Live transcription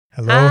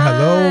Hello, Hi,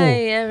 hello.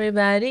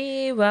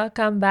 everybody.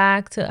 Welcome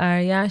back to our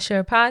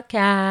Yashur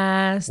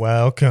podcast.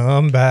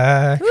 Welcome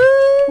back. Woo!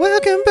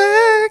 Welcome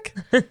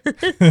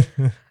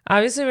back.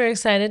 Obviously, we're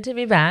excited to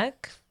be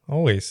back.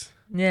 Always.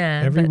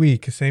 Yeah. Every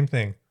week, same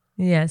thing.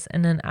 Yes.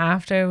 And then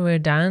after we're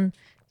done,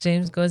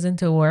 James goes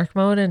into work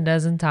mode and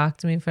doesn't talk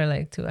to me for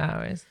like 2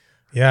 hours.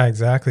 Yeah,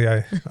 exactly.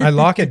 I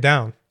lock it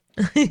down.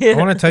 I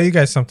want to tell you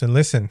guys something.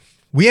 Listen,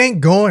 we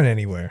ain't going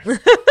anywhere.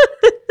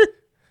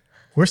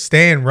 We're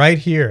staying right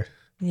here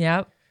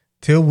Yep.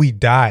 till we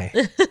die.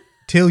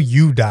 Till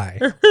you die.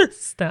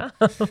 Stop.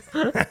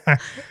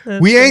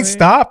 We ain't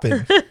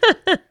stopping.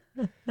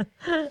 Oh,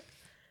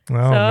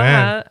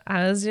 man.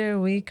 How's your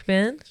week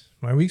been?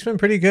 My week's been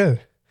pretty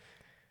good.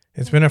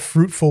 It's been a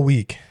fruitful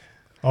week.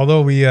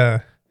 Although we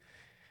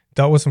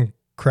dealt with some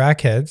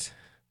crackheads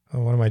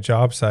on one of my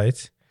job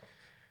sites.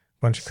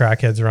 Bunch of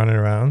crackheads running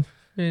around.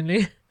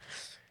 Really?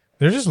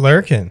 They're just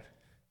lurking.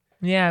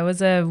 Yeah, it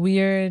was a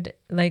weird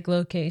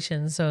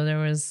location. So there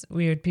was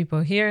weird people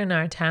here in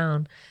our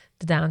town.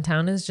 The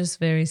downtown is just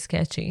very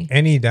sketchy.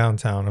 Any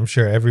downtown, I'm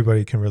sure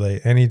everybody can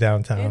relate. Any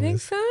downtown You think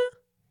is. so?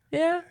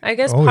 Yeah, I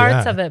guess Oh,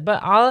 parts yeah. of it,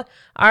 but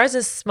ours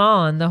is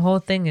small and the whole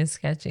thing is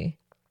sketchy.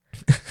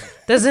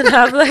 Doesn't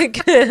have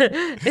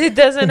it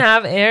doesn't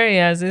have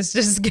areas. It's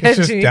just sketchy.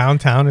 It's just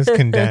downtown is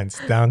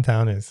condensed.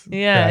 Downtown is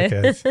Yeah,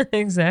 crackheads.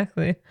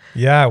 exactly.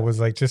 Yeah, it was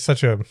like just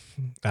such a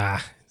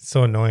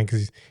so annoying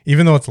because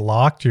even though it's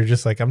locked, you're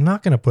just like, I'm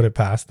not gonna put it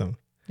past them.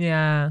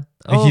 Yeah.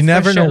 Like, you for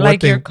never know sure. what Like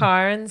they- your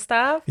car and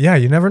stuff. Yeah,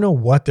 you never know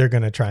what they're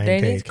gonna try and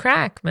They take. need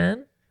crack,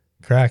 man.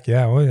 Crack,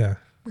 yeah, oh yeah.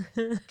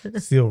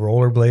 Steal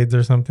rollerblades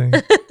or something.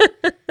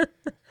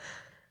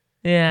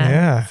 Yeah.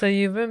 Yeah. So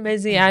you've been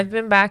busy. I've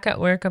been back at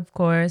work, of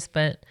course,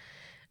 but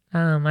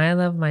I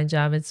love my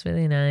job. It's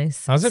really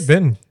nice. How's it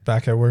been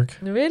back at work?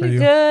 Really you?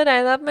 good.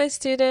 I love my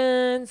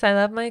students. I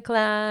love my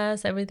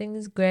class. Everything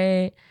is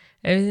great.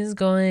 Everything's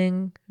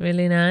going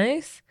really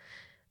nice.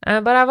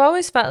 But I've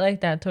always felt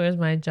like that towards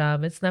my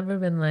job. It's never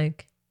been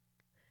like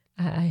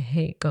I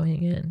hate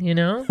going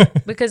in,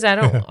 because I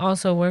don't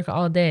also work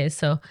all day.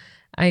 So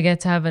I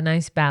get to have a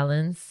nice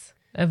balance,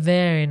 a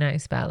very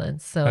nice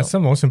balance. So That's the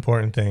most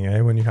important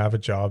thing, when you have a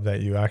job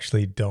that you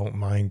actually don't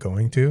mind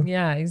going to.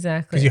 yeah,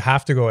 exactly. Because you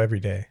have to go every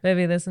day.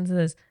 Baby, listen to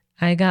this.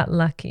 I got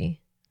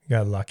lucky You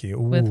got lucky. Ooh.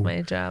 with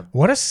my job.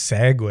 What a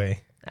segue.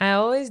 I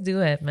always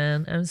do it,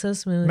 man. I'm so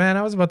smooth. Man,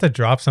 I was about to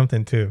drop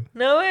something too.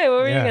 No way.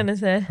 What were Yeah. you going to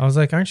say? I was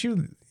like, don't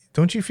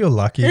you feel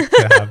lucky to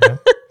have that?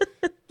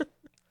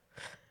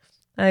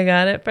 I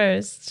got it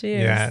first.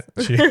 Cheers. Yeah.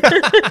 Cheers.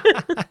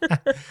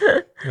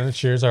 Gonna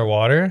cheers our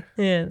water.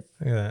 Yes.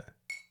 Look at that.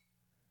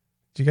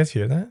 Did you guys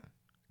hear that?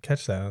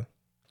 Catch that.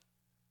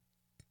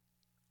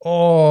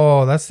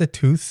 Oh, that's the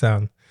tooth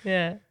sound.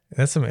 Yeah.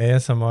 That's some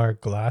ASMR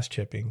glass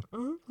chipping.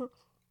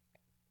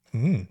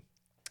 Mm.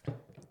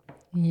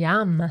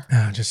 Yum.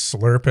 Just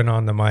slurping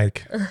on the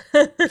mic.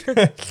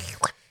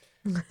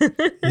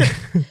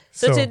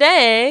 So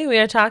today we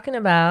are talking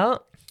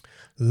about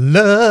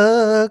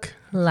luck.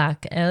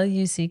 luck.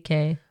 Luck.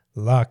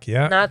 Luck,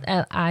 yeah. Not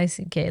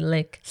Lick.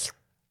 Lick.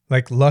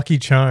 Like Lucky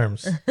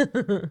Charms.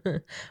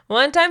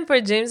 One time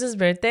for James's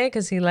birthday,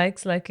 because he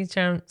likes Lucky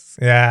Charms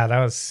Yeah, that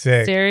was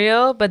sick.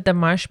 cereal, but the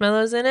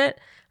marshmallows in it,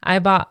 I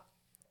bought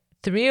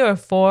 3 or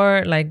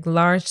 4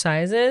 large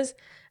sizes,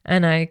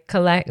 and I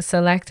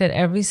selected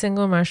every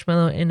single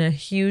marshmallow in a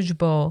huge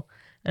bowl,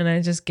 and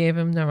I just gave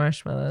him the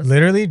marshmallows.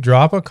 Literally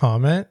drop a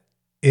comment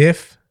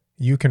if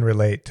you can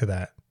relate to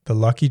that. The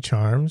Lucky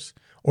Charms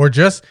or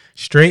just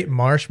straight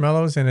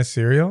marshmallows in a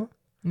cereal.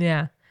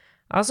 Yeah.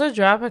 Also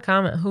drop a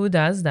comment. Who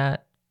does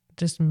that?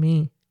 Just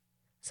me.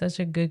 Such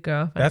a good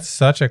girlfriend. That's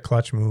such a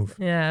clutch move.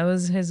 Yeah, it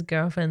was his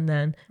girlfriend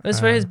then. It was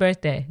for his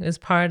birthday. It was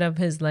part of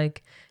his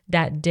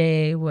that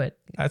day what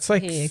That's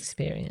like he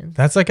experienced.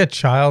 that's like a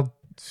child's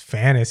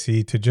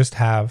fantasy to just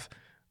have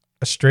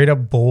a straight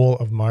up bowl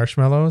of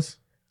marshmallows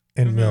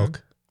and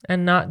milk.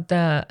 And not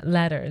the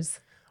letters.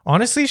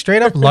 Honestly,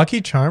 straight up Lucky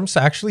Charms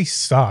actually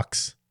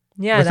sucks.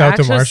 Yeah, without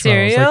the the actual marshmallows.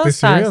 cereal. Like the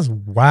cereal's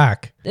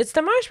whack. It's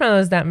the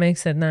marshmallows that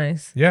makes it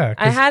nice. Yeah.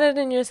 I had it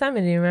in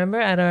Yosemite, remember?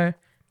 At our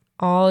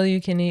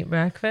all-you-can-eat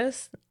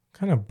breakfast.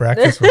 Kind of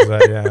breakfast was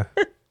that?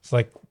 Yeah. It's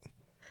like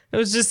It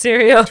was just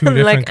cereal, 2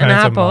 different like an kinds of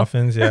apple.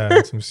 muffins. Yeah,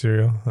 and some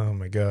cereal. Oh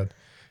my god.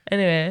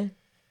 Anyway,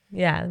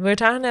 yeah, we're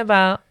talking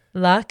about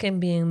luck and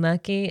being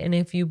lucky and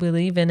if you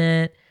believe in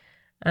it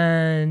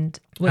and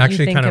what you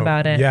think kind of,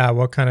 about it. Yeah,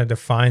 what kind of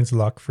defines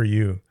luck for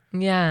you?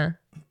 Yeah.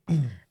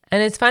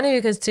 And it's funny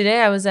because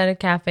today I was at a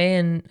cafe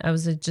and I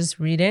was just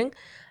reading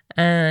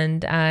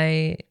and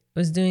I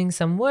was doing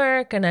some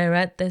work and I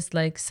read this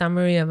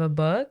summary of a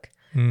book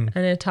and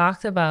it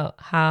talked about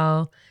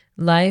how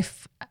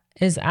life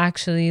is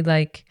actually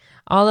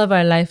all of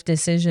our life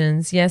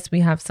decisions. Yes, we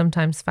have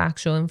sometimes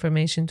factual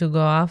information to go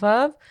off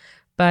of,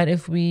 but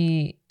if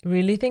we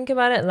really think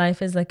about it,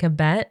 life is like a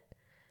bet.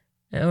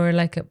 or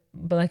like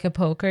a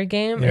poker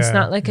game. It's Yeah,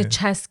 not like a yeah.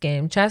 chess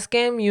game. Chess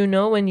game, you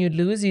know, when you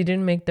lose, you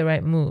didn't make the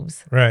right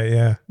moves. Right.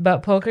 Yeah.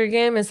 But poker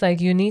game is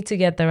like you need to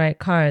get the right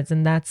cards,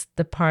 and that's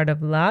the part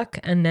of luck.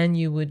 And then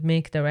you would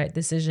make the right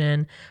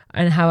decision,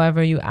 and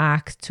however you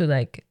act to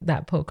like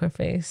that poker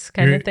face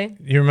kind of thing.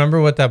 You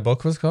remember what that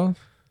book was called?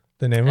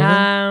 The name of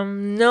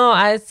it? No,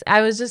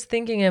 I was just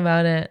thinking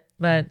about it,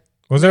 but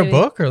Was there a maybe-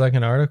 book or like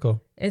an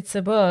article? it's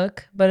a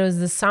book, but it was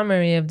the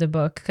summary of the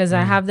book because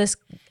I have this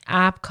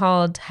app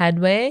called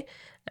Headway,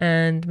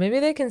 and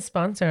maybe they can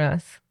sponsor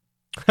us.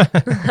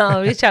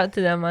 I'll reach out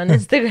to them on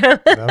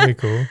Instagram. That'd be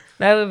cool.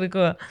 That would be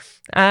cool.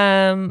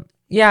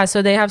 Yeah,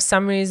 so they have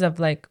summaries of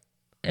like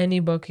any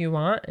book you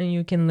want, and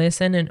you can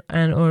listen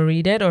and or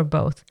read it or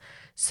both.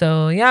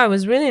 So yeah, it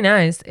was really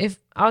nice. If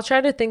I'll try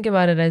to think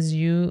about it as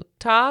you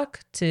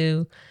talk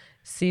to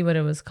see what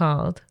it was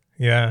called.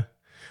 Yeah.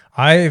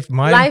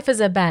 Life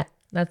is a bet.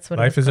 That's what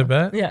Life it was is a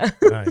called. bet? Yeah.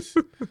 Nice.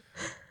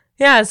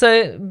 Yeah, so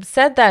it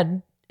said that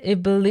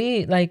it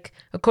believed, like,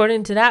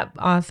 according to that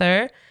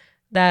author,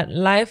 that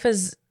life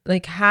is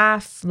like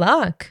half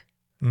luck.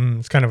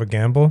 It's kind of a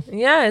gamble.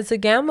 Yeah, it's a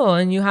gamble,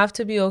 and you have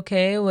to be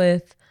okay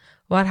with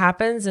what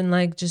happens and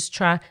like just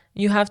try.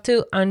 You have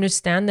to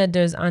understand that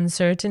there's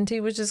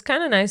uncertainty, which is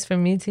kind of nice for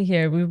me to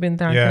hear. We've been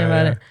talking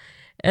about it.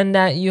 And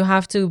that you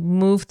have to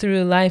move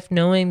through life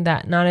knowing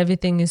that not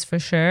everything is for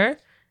sure.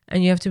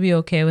 And you have to be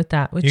okay with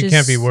that, which You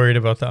can't be worried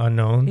about the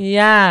unknown.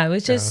 Yeah,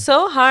 which is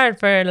so hard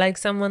for like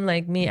someone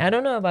like me. I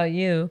don't know about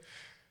you.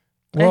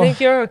 Well, I think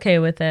you're okay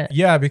with it.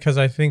 Yeah, because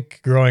I think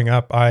growing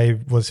up, I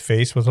was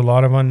faced with a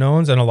lot of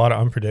unknowns and a lot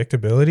of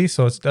unpredictability.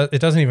 So it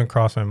doesn't even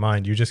cross my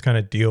mind. You just kind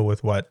of deal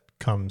with what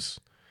comes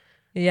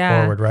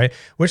forward, right?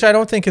 Which I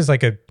don't think is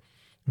like a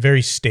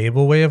very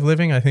stable way of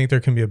living. I think there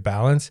can be a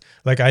balance.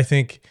 Like I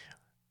think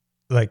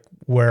like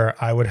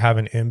where I would have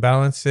an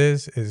imbalance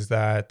is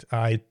that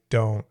I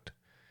don't,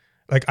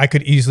 like I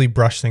could easily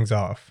brush things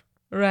off.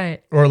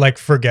 Right. Or like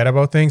forget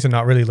about things and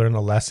not really learn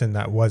the lesson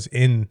that was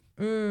in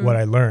what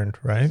I learned,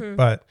 right? Mm-hmm.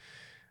 But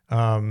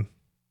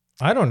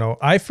I don't know.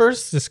 I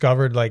first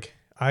discovered like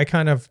I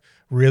kind of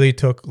really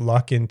took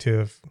luck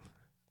into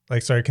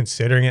like started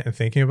considering it and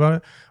thinking about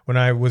it when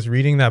I was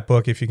reading that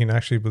book. If you can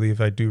actually believe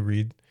I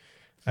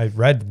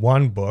read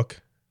one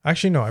book.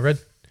 Actually, no, I read,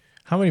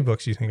 how many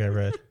books do you think I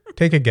read?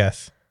 Take a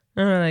guess.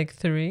 Like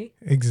 3.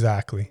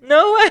 Exactly.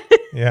 No way.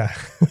 Yeah.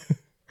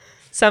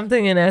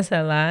 Something in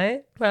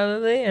SLI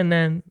probably, and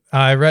then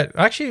I read,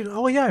 actually,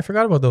 oh yeah, I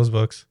forgot about those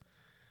books.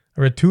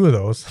 I read 2 of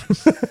those.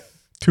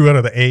 2 out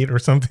of the 8 or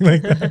something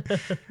like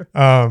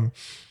that.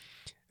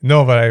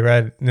 No, but I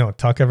read,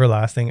 Tuck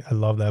Everlasting. I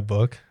love that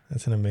book.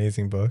 That's an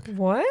amazing book.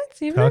 what?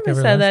 You've Talk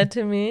never said that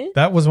Everlasting. to me.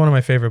 That was one of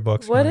my favorite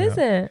books. What growing is up.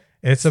 it?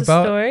 It's a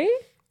about, story?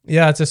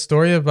 yeah, it's a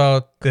story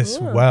about this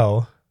Cool.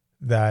 well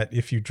that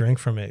if you drink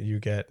from it, you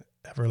get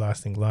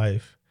everlasting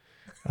life.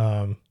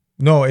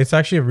 No, it's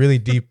actually a really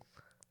deep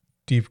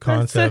That's so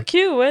concept.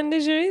 cute. When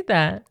did you read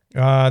that?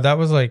 That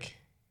was like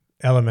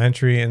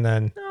elementary, and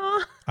then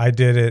Oh, I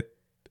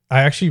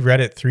actually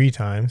read it 3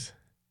 times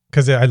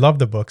because I love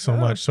the book so Oh.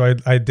 much. So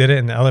I did it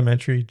in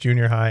elementary,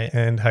 junior high,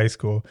 and high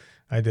school.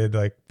 I did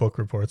like book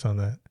reports on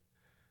that.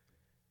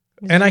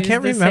 did And you I use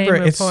can't the remember.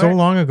 same It's so report?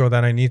 long ago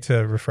that I need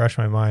to refresh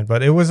my mind.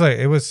 But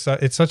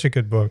it's such a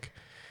good book.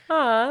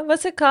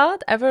 What's it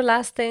called?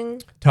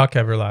 Everlasting Tuck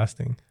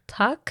Everlasting.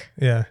 Tuck?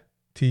 Yeah.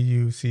 Tuck.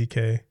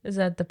 Is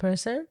that the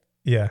person?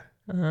 Yeah.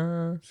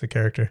 Uh, It's a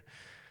character.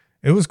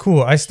 It was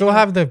cool. I still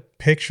have the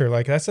picture.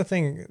 Like that's the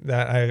thing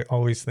that I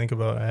always think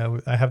about.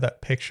 I have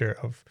that picture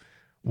of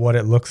what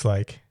it looks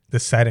like, the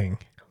setting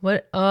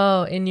what?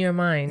 Oh, in your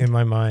mind. in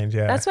my mind.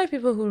 Yeah. That's why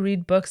people who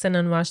read books and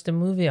then watch the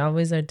movie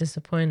always are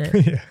disappointed.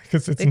 Yeah,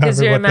 because it's Because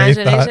never your what they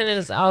thought. imagination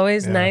is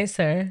always Yeah.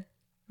 nicer,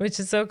 which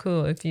is so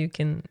cool if you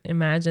can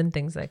imagine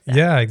things like that.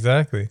 Yeah,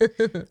 exactly.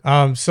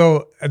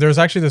 So there was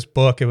actually this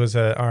book. It was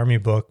an army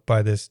book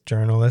by this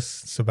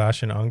journalist,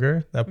 Sebastian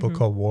Unger, that book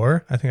called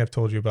War. I think I've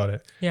told you about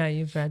it. Yeah,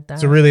 you've read that.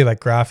 It's a really like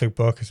graphic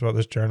book. It's about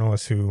this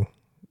journalist who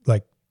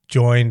like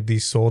joined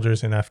these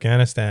soldiers in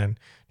Afghanistan,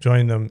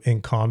 joined them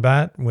in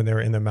combat when they were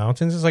in the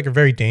mountains. It's like a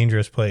very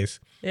dangerous place.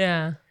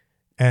 Yeah.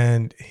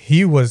 And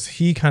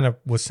he kind of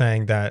was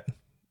saying that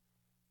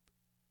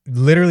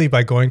literally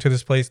by going to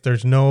this place,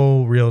 there's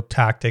no real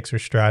tactics or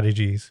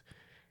strategies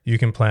you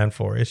can plan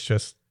for.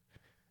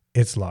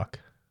 It's luck.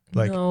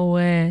 Like, no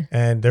way.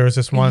 and there was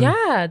this one.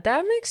 Yeah,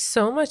 that makes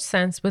so much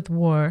sense with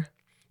war.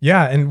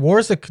 Yeah. And war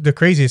is the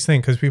craziest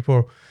thing because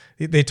people,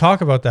 they talk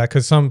about that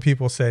because some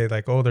people say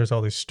like, oh, there's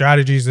all these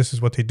strategies. This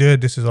is what they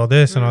did. This is all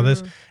this and all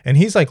this. And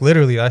he's like,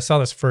 literally, I saw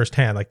this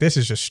firsthand. Like, this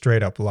is just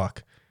straight up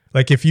luck.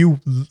 Like if you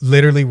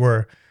literally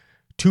were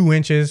 2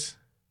 inches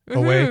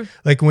away,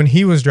 like when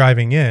he was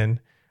driving in,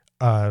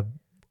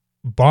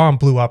 bomb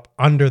blew up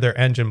under their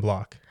engine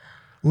block.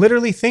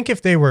 Literally, think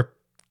if they were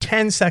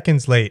 10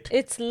 seconds late,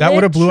 It's that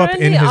would have blew up in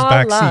literally his all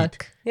back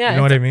luck. seat. Yeah, You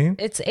know what I mean?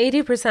 It's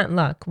 80%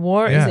 luck.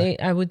 War Yeah. is,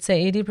 I would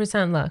say,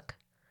 80% luck.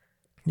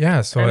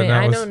 Yeah. So I mean,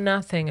 that I was, know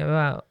nothing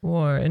about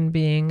war and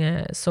being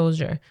a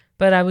soldier,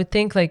 but I would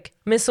think like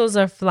missiles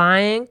are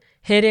flying,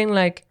 hitting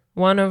like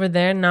one over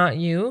there, not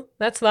you.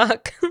 That's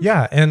luck.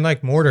 Yeah, and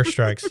like mortar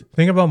strikes.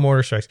 Think about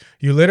mortar strikes.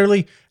 You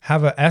literally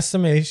have an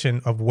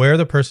estimation of where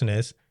the person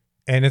is,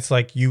 and it's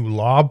like you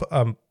lob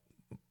a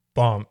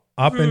bomb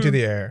up into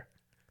the air,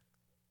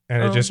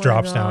 and it Oh just my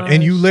drops down.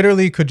 And you gosh.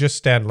 literally could just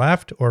stand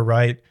left or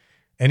right.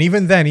 And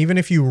even then, even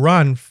if you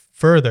run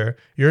further,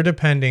 you're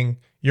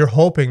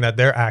hoping that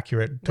they're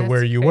accurate to That's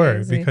where you were,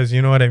 crazy. because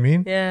you know what I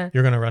mean? Yeah.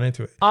 You're going to run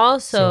into it.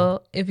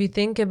 Also, if you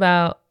think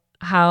about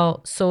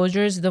how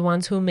soldiers, the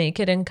ones who make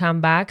it and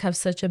come back, have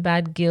such a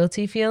bad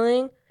guilty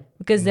feeling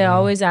because they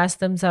always ask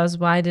themselves,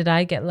 why did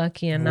I get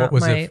lucky and What not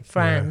was my it?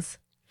 friends?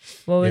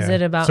 What was Yeah.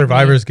 it about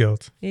Survivor's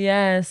guilt. me?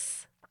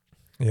 Yes.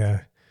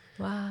 Yeah.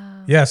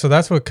 Wow. Yeah. So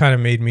that's what kind of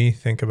made me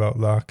think about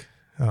luck.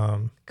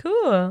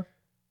 Cool.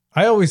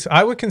 I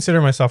would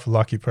consider myself a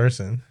lucky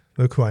person.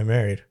 Look who I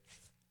married.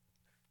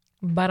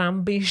 But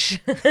I'm bish.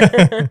 Uh,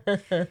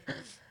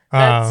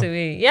 That's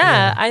sweet.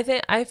 Yeah, I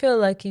think I feel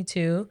lucky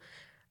too.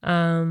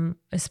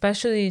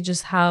 Especially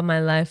just how my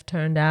life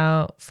turned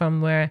out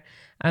from where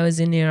I was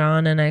in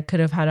Iran and I could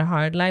have had a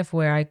hard life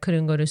where I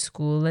couldn't go to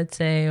school, let's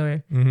say,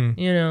 or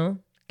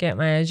get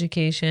my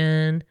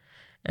education.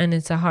 And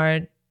it's a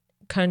hard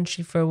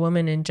country for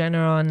women in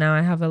general. And now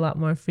I have a lot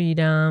more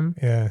freedom.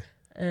 Yeah.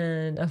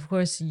 And of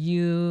course,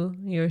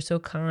 you're so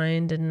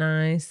kind and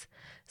nice.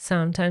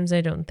 Sometimes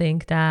I don't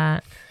think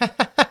that.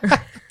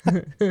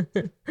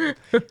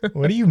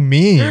 What do you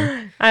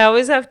mean? I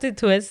always have to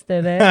twist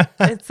it.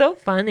 It's so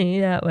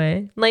funny that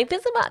way. Life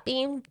is about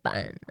being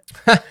fun.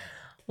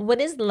 What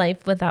is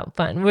life without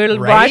fun?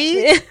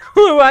 Right?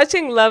 We're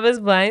watching Love is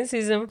Blind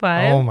season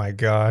 5. Oh my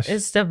gosh.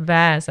 It's the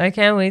best. I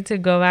can't wait to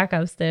go back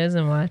upstairs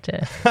and watch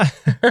it.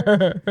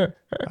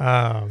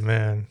 Oh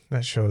man,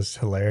 that show is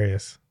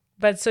hilarious.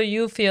 But so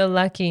you feel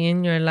lucky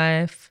in your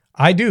life.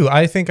 I do.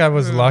 I think I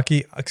was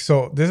lucky.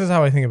 So this is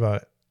how I think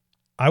about it.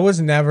 I was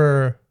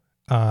never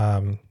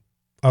a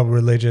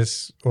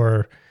religious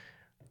or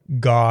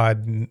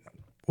God.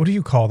 What do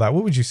you call that?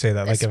 What would you say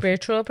that? A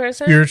spiritual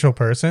person? Spiritual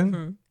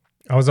person.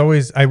 I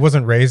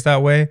wasn't raised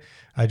that way.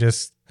 I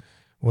just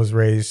was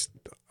raised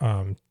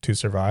to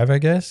survive, I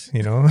guess,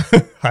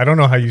 I don't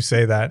know how you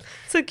say that.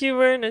 It's like you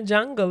were in a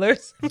jungle or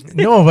something.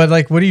 No, but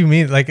like, what do you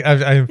mean? Like,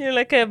 You're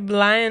like a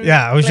lion.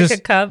 Yeah, I was like just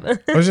a cub.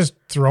 I was just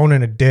thrown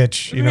in a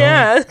ditch,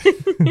 Yeah.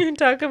 You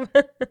talk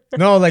about.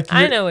 No, like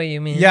I know what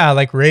you mean. Yeah,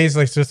 like raised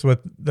like just with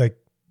like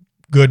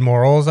good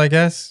morals, I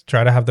guess.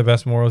 Try to have the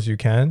best morals you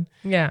can.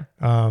 Yeah.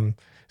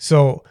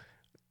 So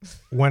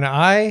when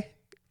I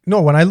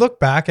look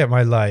back at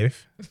my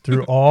life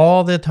through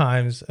all the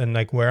times and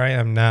like where I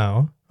am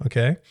now,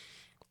 okay,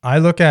 I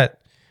look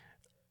at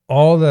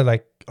all the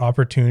like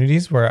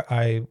opportunities where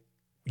I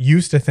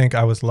used to think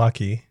I was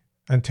lucky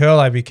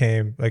until I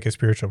became like a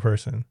spiritual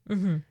person.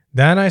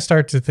 Then I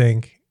start to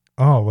think,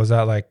 oh, was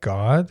that like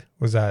God?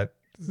 Was that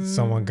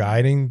someone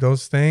guiding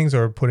those things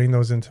or putting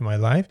those into my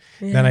life?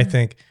 Yeah. Then I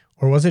think,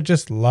 or was it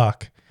just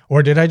luck?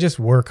 Or did I just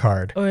work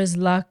hard? Or is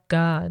luck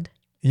God?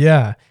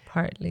 Yeah.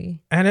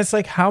 Partly. And it's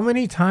like, how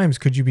many times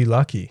could you be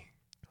lucky?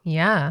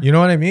 Yeah. You know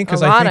what I mean? A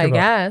lot, I about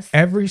guess.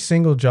 every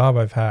single job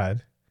I've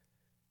had,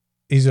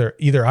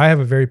 either I have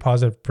a very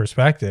positive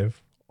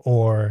perspective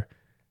or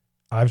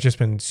I've just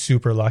been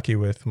super lucky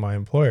with my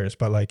employers.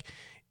 But like,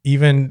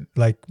 even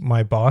like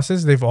my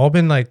bosses, they've all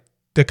been like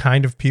the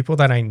kind of people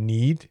that I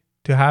need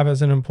to have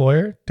as an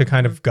employer to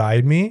kind of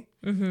guide me.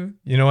 Mm-hmm.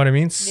 You know what I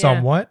mean?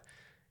 Somewhat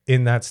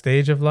in that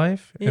stage of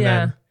life. And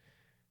then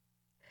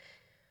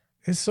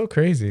it's so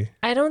crazy.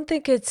 I don't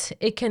think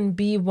it can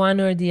be one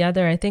or the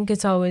other. I think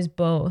it's always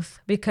both,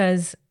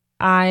 because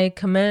I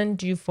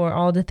commend you for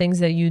all the things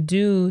that you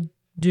do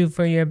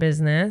for your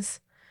business.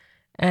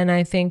 And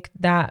I think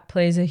that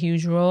plays a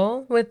huge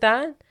role with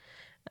that.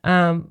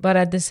 But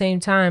at the same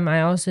time,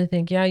 I also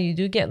think, you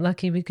do get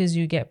lucky because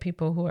you get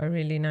people who are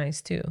really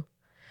nice too.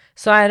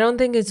 So I don't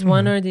think it's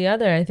one or the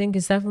other. I think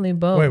it's definitely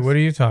both. Wait, what are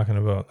you talking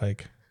about?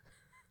 Like,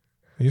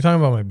 are you talking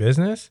about my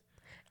business?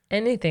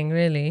 Anything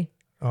really.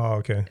 Oh,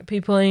 okay.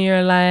 People in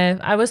your life.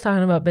 I was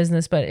talking about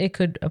business, but it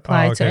could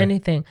apply to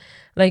anything.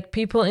 Like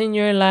people in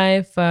your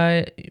life,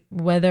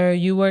 whether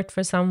you worked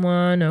for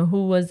someone or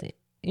who was,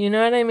 you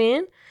know what I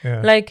mean?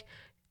 Yeah. Like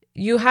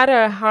you had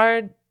a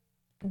hard,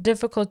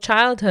 difficult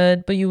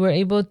childhood, but you were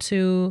able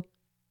to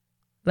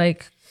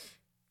like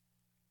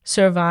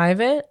survive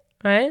it,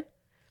 right?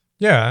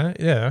 Yeah,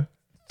 yeah.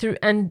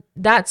 And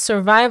that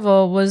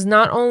survival was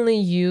not only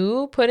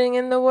you putting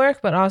in the work,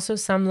 but also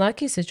some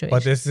lucky situation.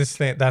 But this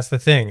thing, that's the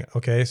thing.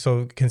 Okay,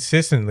 so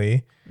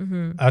consistently,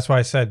 that's why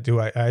I said,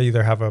 I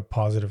either have a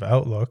positive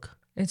outlook,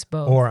 it's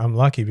both, or I'm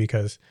lucky,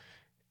 because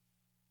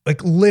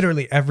like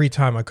literally every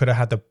time I could have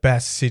had the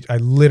best. I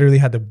literally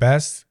had the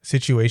best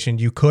situation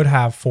you could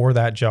have for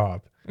that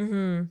job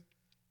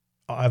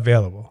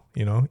available.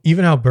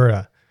 Even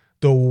Alberta,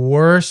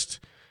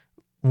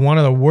 one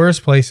of the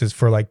worst places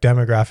for like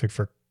demographic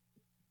for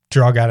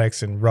drug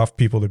addicts and rough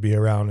people to be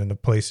around, and the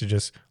place to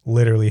just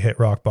literally hit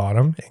rock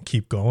bottom and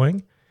keep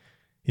going.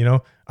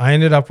 I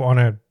ended up on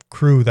a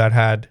crew that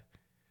had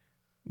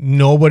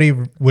nobody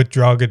with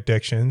drug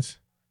addictions,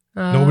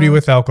 Nobody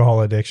with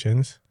alcohol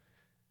addictions.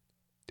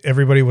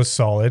 Everybody was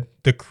solid.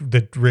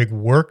 The rig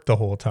worked the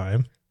whole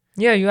time.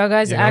 Yeah, you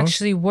guys You know?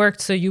 actually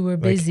worked, so you were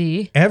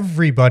busy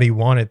Everybody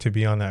wanted to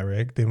be on that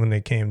rig. When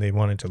they came, they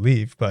wanted to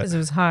leave, but because it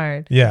was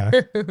hard. yeah.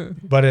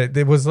 But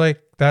it was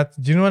like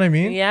that. Do you know what I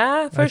mean?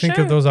 Yeah, for I think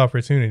sure. of those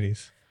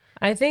opportunities.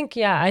 I think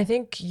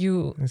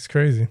you It's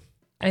crazy.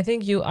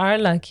 are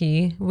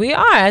lucky. We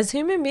are, as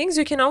human beings,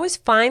 you can always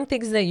find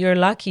things that you're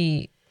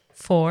lucky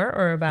for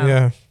or about.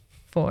 Yeah.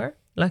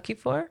 Lucky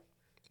for.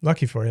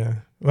 Lucky for you.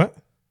 What?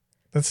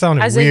 That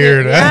sounded As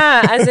weird.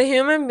 as a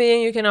human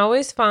being, you can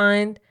always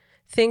find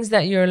things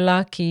that you're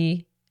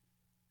lucky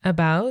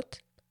about.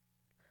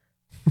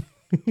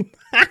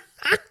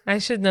 I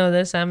should know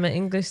this. I'm an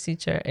English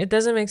teacher. It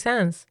doesn't make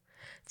sense.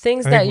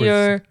 Things that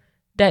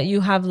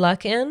you have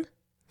luck in.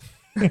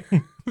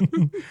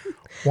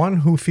 One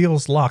who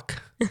feels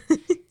luck.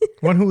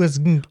 One who is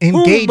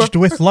engaged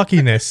with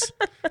luckiness.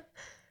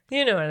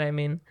 You know what I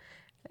mean.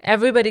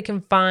 Everybody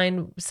can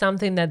find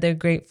something that they're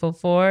grateful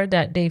for,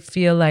 that they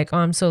feel like, oh,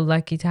 I'm so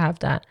lucky to have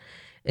that.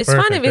 It's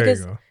Perfect. funny There you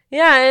because, go.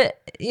 yeah,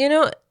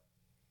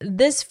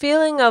 this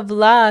feeling of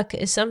luck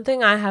is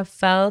something I have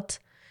felt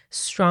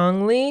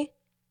strongly.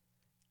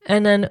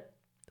 And then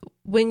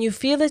when you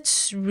feel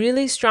it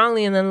really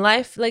strongly, and then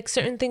life, like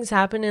certain things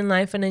happen in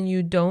life and then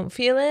you don't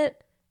feel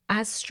it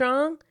as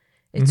strong,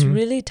 it's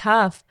really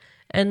tough.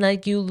 And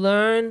like you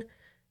learn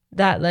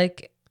that,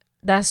 like,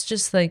 that's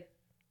just like,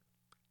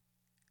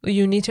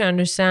 you need to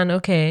understand,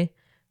 okay,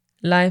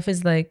 life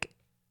is like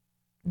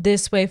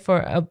this way for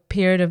a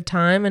period of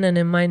time, and then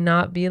it might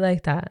not be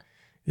like that.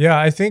 Yeah,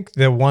 I think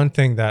the one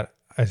thing that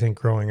I think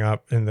growing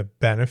up in the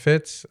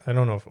benefits, I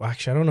don't know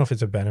if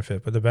it's a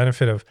benefit, but the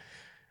benefit of,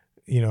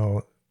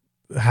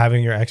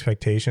 having your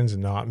expectations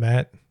not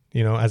met,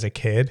 as a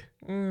kid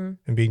and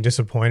being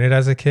disappointed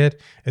as a kid,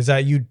 is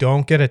that you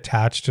don't get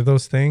attached to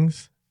those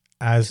things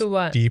as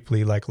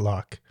deeply, like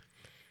luck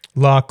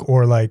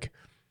or like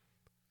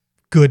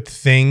good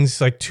things,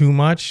 like too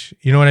much.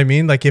 You know what I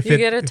mean? Like if you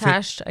get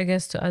attached, I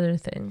guess, to other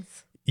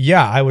things.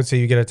 Yeah, I would say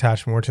you get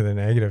attached more to the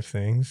negative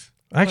things.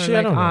 Actually,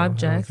 I don't know.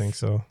 Objects. I don't think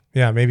so.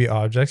 Yeah, maybe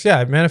objects. Yeah,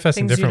 it manifests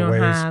in different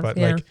ways, but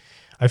yeah. like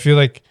I feel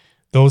like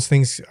those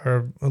things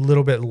are a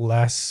little bit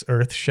less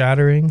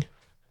earth-shattering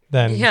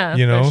than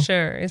for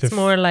sure. It's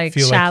more like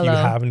feel shallow. like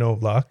you have no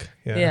luck.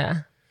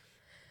 Yeah.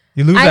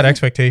 You lose that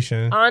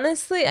expectation.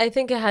 Honestly, I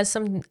think it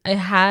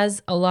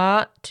has a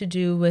lot to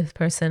do with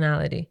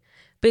personality.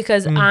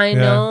 Because I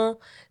know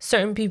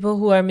certain people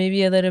who are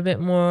maybe a little bit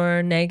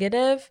more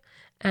negative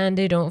and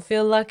they don't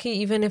feel lucky.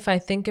 Even if I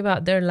think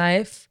about their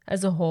life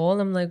as a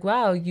whole, I'm like,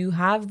 wow, you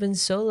have been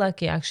so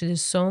lucky. Actually,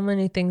 there's so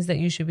many things that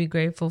you should be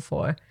grateful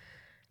for,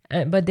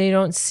 but they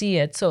don't see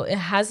it. So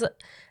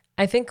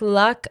I think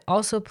luck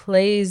also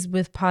plays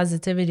with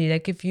positivity.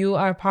 Like if you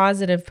are a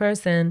positive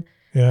person,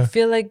 I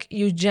feel like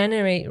you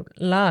generate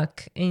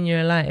luck in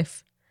your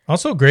life.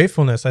 Also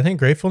gratefulness. I think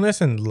gratefulness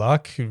and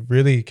luck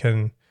really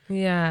can...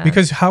 Yeah.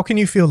 Because how can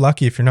you feel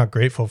lucky if you're not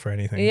grateful for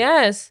anything?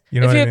 Yes. You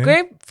know if what you're I mean? a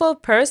grateful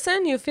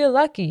person, you feel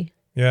lucky.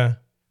 Yeah,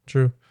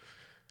 true.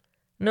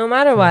 No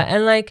matter what.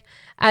 And like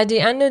at the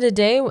end of the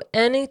day,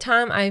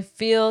 anytime I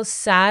feel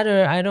sad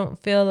or I don't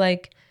feel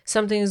like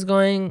something is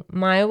going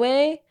my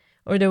way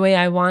or the way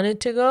I want it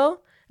to go,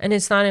 and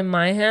it's not in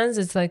my hands,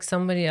 it's like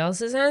somebody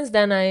else's hands,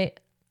 then I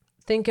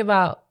think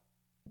about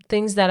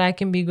things that I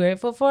can be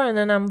grateful for, and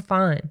then I'm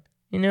fine.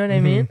 You know what I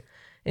mean?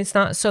 It's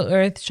not so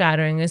earth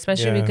shattering,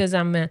 especially because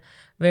I'm a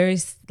very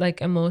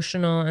like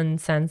emotional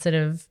and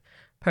sensitive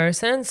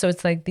person. So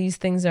it's like these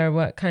things are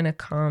what kind of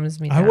calms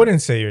me down. I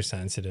wouldn't say you're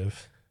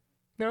sensitive.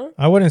 No?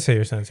 I wouldn't say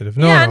you're sensitive.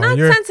 No, yeah, no,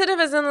 not sensitive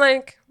as in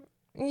like,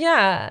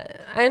 yeah,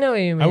 I know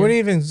what you mean. I wouldn't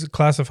even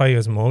classify you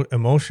as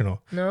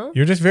emotional. No?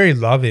 You're just very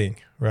loving,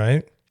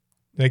 right?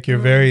 Like you're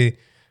very,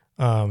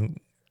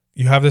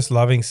 you have this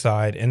loving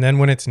side. And then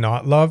when it's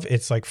not love,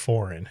 it's like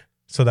foreign.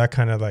 So that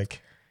kind of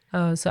like...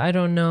 Oh, so I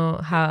don't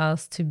know how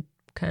else to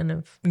kind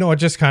of... No, it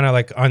just kind of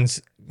like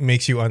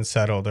makes you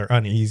unsettled or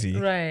uneasy.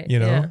 Right. You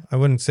know, yeah. I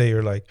wouldn't say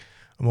you're like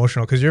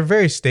emotional because you're a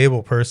very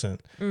stable person.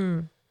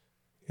 You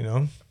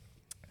know?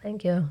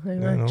 Thank you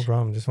very Yeah, much. no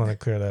problem. Just want to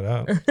clear that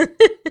up.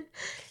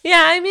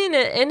 Yeah, I mean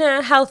in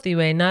a healthy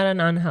way, not an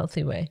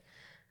unhealthy way.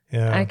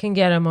 Yeah. I can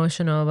get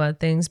emotional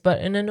about things,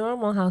 but in a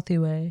normal, healthy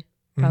way,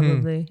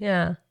 probably.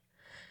 Yeah.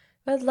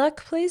 But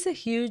luck plays a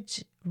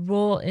huge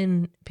role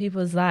in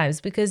people's lives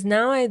because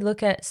now I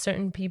look at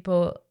certain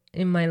people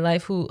in my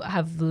life who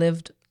have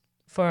lived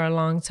for a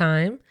long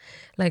time.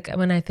 Like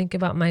when I think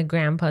about my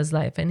grandpa's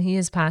life and he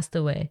has passed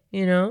away,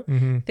 you know?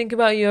 Think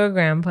about your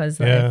grandpa's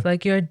life,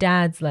 like your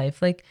dad's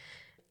life, like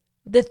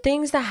the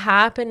things that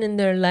happen in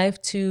their life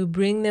to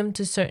bring them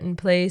to certain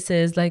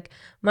places. Like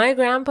my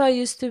grandpa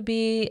used to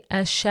be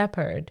a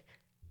shepherd.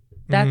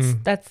 That's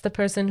the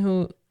person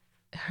who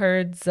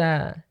herds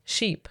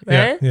sheep,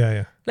 right?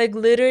 Yeah. Like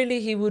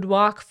literally he would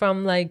walk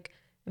from like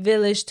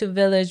village to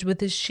village with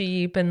his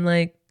sheep and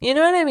like, you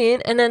know what I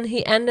mean? And then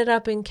he ended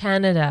up in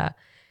Canada.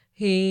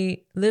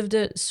 He lived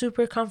a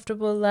super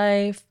comfortable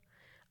life.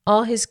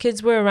 all his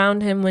kids were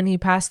around him when he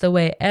passed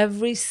away.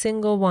 Every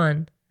single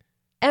one.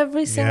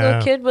 Every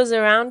single kid was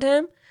around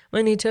him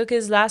when he took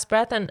his last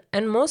breath, and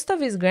most of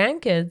his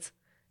grandkids.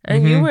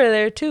 And you were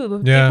there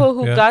too. Yeah, People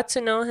who yeah. got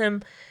to know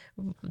him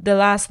the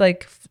last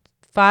like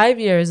 5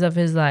 years of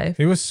his life.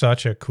 He was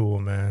such a cool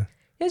man.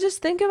 Yeah,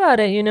 just think about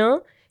it, you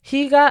know?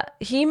 He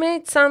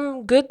made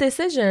some good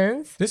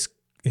decisions,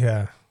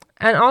 Yeah.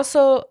 and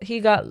also he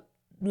got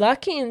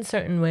lucky in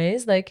certain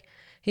ways. Like,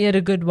 he had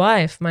a good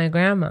wife, my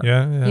grandma.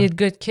 Yeah. He had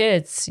good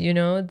kids, you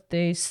know?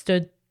 They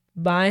stood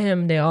by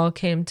him. They all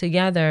came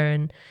together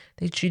and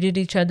they treated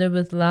each other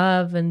with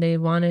love, and they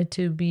wanted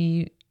to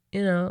be,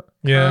 you know,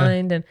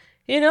 kind. And,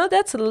 you know,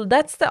 that's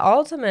the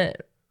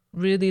ultimate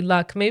really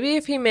luck. Maybe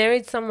if he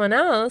married someone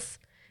else,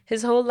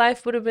 his whole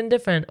life would have been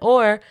different.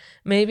 Or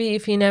maybe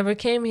if he never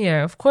came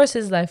here, of course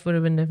his life would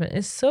have been different.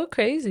 It's so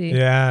crazy.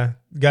 Yeah.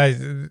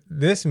 Guys,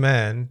 this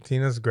man,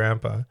 Tina's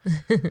grandpa,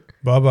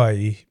 Baba,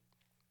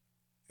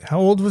 how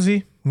old was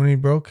he when he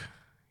broke?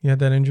 He had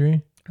that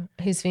injury?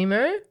 His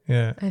femur?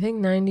 Yeah. I think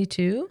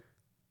 92.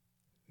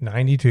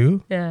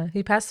 92? Yeah.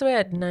 He passed away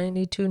at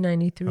 92,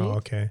 93. Oh,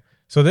 okay.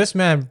 So this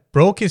man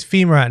broke his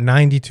femur at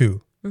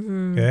 92.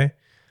 Mm-hmm. Okay.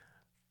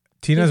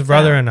 Tina's He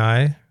brother fell. and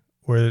I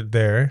were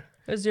there.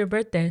 It was your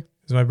birthday. It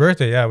was my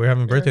birthday. Yeah, we were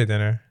having birthday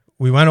dinner.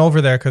 We went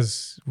over there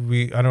because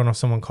I don't know,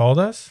 someone called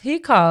us. He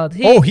called.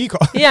 He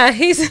called. Yeah,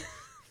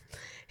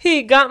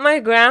 he got my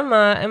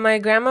grandma, and my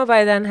grandma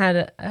by then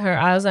had her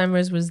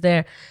Alzheimer's was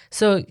there,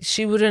 so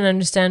she wouldn't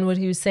understand what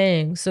he was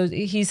saying. So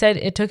he said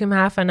it took him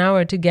half an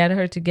hour to get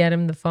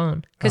him the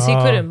phone because he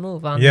couldn't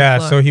move on. Yeah,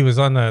 the so he was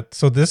on the.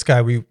 So this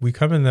guy, we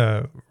come in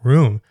the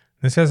room.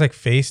 This guy's like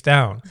face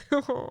down,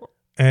 floor.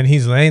 and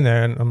he's laying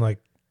there, and I'm like,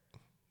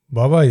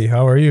 "Baba,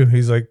 how are you?"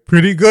 He's like,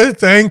 "Pretty good,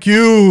 thank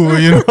you."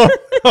 You know,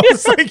 I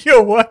was like,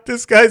 "Yo, what?"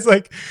 This guy's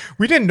like,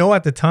 we didn't know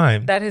at the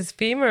time. That his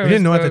femur. We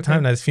didn't know at the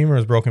time that his femur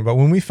was broken, but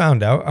when we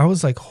found out, I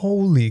was like,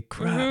 "Holy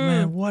crap,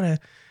 man!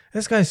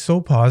 This guy's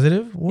so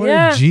positive. What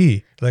a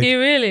G!" Like he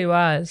really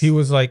was. he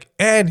was like,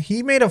 and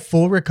he made a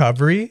full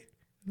recovery.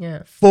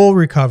 Yeah. Full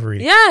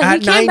recovery. Yeah, he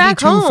at came 92 back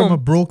from home. a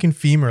broken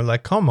femur.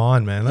 Like, come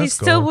on, man. He Let's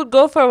still go. would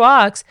go for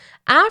walks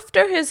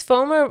after his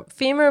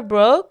femur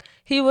broke.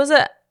 He was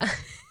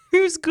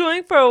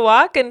going for a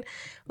walk, and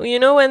you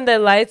know when the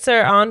lights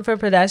are on for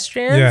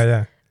pedestrians.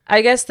 Yeah.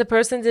 I guess the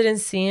person didn't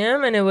see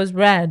him, and it was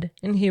red,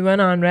 and he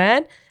went on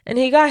red, and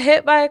he got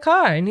hit by a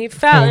car, and he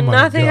fell, Oh and my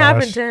nothing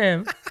happened gosh. to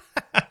him.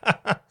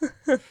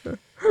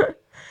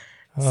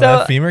 Oh,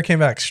 that femur came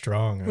back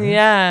strong. Huh?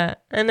 Yeah,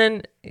 and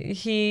then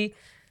he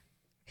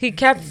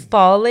kept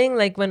falling.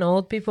 Like when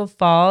old people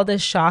fall, the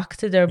shock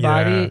to their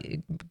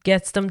body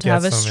gets them to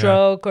have a Gets them, yeah.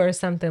 stroke or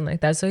something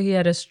like that. So he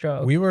had a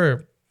stroke. We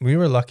were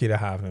lucky to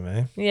have him,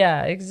 eh?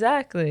 Yeah,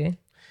 exactly.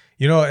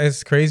 You know,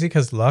 it's crazy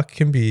because luck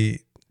can be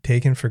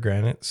taken for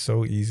granted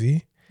so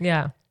easy.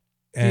 Yeah.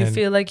 Do And you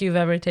feel like you've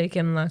ever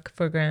taken luck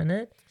for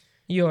granted?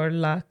 Your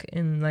luck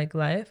in like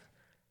life?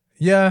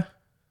 yeah,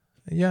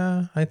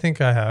 I think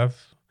I have.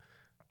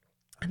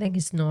 I think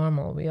it's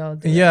normal. We all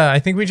do. it. Yeah, I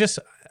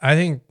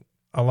think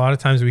a lot of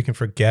times we can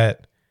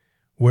forget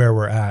where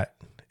we're at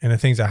and the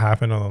things that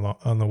happen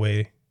on the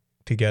way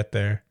to get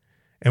there,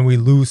 and we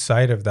lose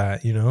sight of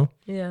that, you know.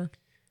 Yeah.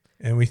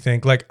 And we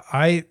think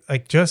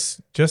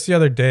just the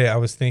other day I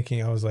was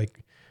thinking, I was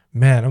like,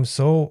 man, I'm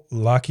so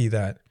lucky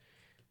that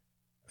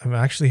I'm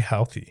actually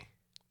healthy.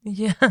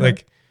 Yeah.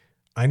 Like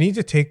I need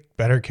to take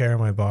better care of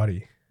my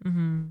body.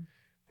 Mm-hmm.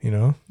 You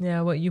know,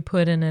 Yeah, what you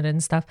put in it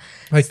and stuff.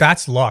 like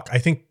that's luck. I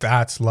think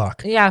that's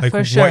luck. Yeah, like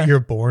for sure. what you're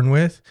born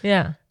with,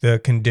 Yeah. the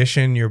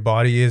condition your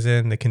body is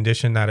in, the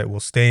condition that it will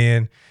stay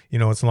in, you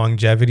know, its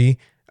longevity.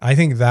 I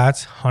think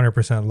that's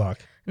 100% luck.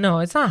 No,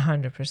 it's not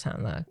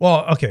 100% luck.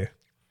 Well, okay.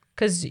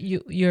 Because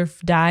your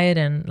diet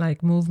and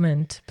like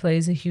movement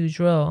plays a huge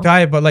role.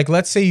 Diet, but like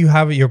let's say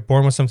you're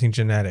born with something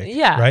genetic.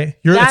 Yeah, Right?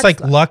 It's that's like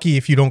luck. lucky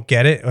if you don't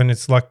get it, and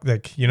it's luck,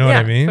 like, you know what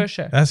I Yeah, mean? for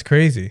sure. That's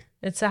crazy.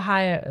 It's a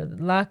higher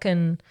luck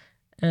and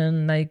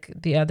like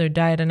the other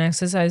diet and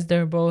exercise,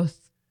 they're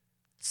both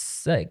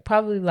like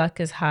probably luck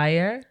is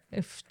higher.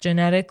 If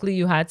genetically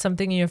you had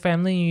something in your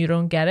family and you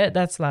don't get it,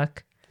 that's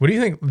luck. What do you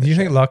think? Do you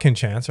think luck and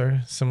chance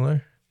are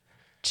similar?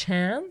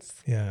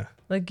 Chance? Yeah.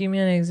 Like give me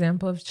an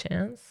example of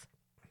chance.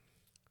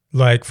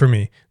 Like for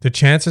me, the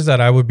chances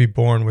that I would be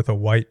born with a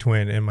white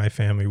twin in my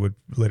family would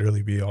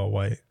literally be all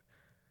white.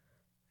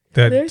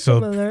 They're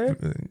similar.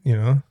 You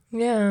know,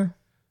 Yeah.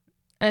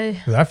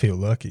 'cause I feel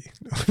lucky.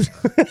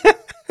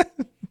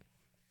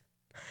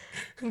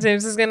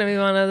 James is gonna be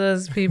one of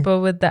those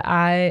people with the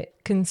eye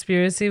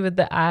conspiracy with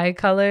the eye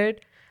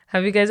colored.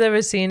 Have you guys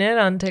ever seen it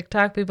on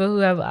TikTok? People who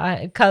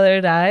have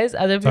colored eyes.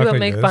 Other Talk people like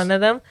make this. fun of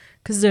them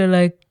because they're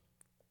like,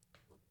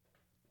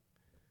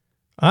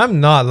 I'm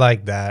not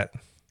like that.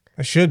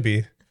 I should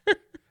be.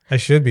 I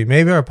should be.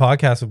 Maybe our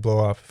podcast would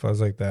blow up if I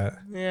was like that.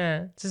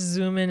 yeah, just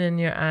zoom in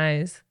your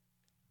eyes.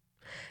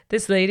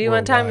 This lady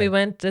one time we Worldwide.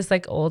 went, this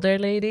like older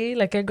lady,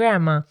 like a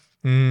grandma.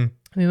 Mm.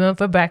 We went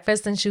for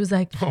breakfast and she was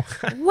like, Oh.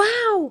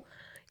 wow,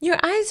 your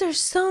eyes are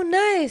so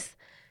nice.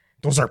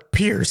 Those are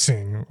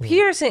piercing.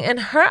 Piercing. And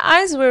her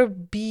eyes were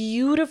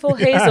beautiful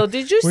Yeah. hazel.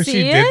 Did you When see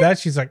she it? did that,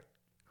 she's like,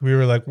 we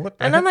were like, what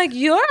the And heck? I'm like,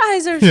 your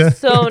eyes are Yeah.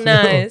 so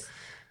No. nice.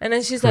 And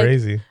then she's like,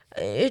 Crazy.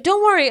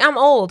 don't worry, I'm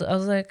old. I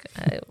was like,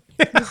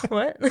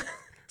 what?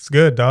 It's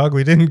good, dog.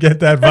 We didn't get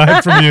that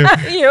vibe from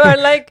you. You are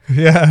like,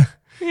 Yeah.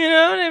 you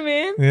know what I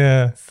mean?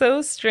 Yeah.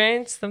 So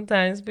strange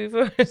sometimes.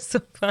 People are so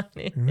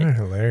funny. You're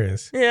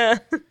hilarious. Yeah.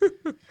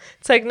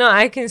 It's like, no,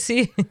 I can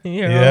see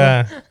you're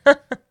Yeah.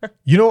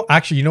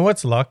 Actually, you know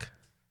what's luck?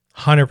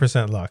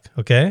 100% luck.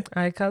 Okay. old.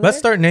 Eye color? Let's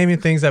start naming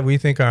things that we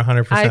think are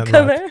 100% Eye luck.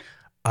 color?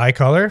 Eye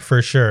color,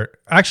 for sure.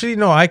 Actually,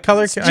 no, eye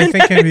color I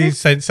think can be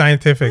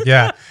scientific.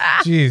 Yeah.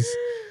 Jeez.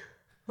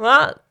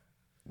 Well,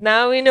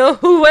 now we know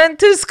who went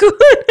to school.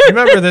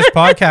 Remember, this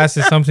podcast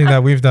is something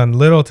that we've done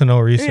little to no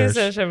research.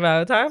 Research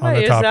about. Talk on about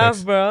the yourself,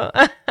 topics. bro.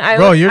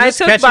 Bro, you're I just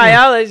took catching me.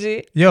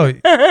 biology. Yo,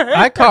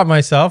 I caught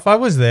myself. I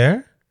was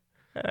there.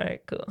 All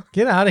right, cool.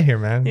 Get out of here,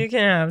 man. You can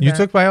have You that.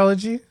 took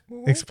biology?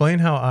 Explain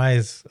how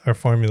eyes are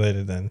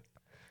formulated then.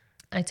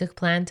 I took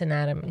plant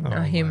anatomy, Oh not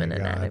my human God.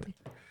 anatomy.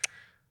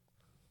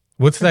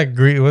 What's that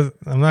green?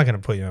 I'm not going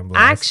to put you on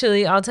blast.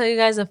 Actually, I'll tell you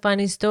guys a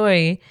funny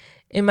story.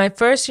 In my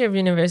first year of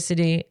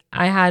university,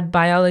 I had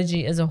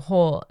biology as a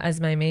whole as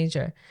my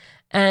major.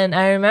 And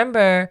I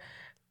remember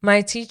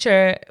my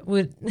teacher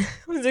was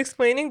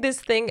explaining this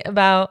thing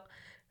about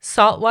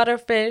saltwater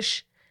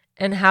fish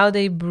and how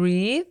they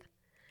breathe.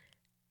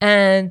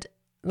 And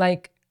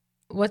like,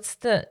 what's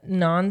the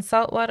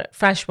non-saltwater?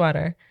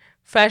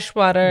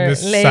 Freshwater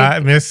Miss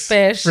lake Miss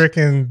fish.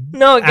 freaking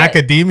No,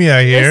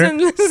 academia here.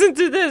 Listen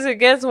to this. It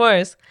gets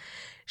worse.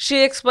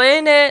 She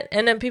explained it,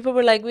 and then people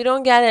were like, we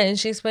don't get it. And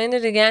she explained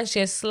it again. She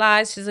has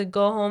slides. She's like,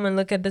 go home and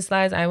look at the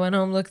slides. I went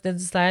home, looked at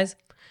the slides.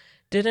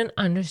 Didn't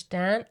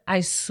understand.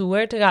 I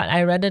swear to God,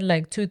 I read it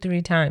like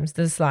 2-3 times,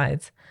 the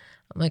slides.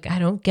 I'm like, I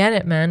don't get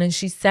it, man. And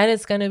she said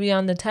it's going to be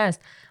on the test.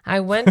 I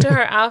went to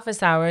her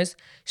office hours.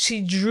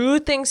 She drew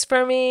things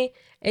for me,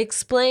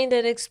 explained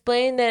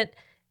it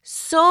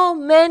so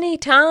many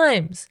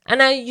times.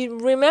 And you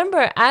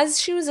remember, as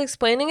she was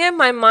explaining it,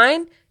 my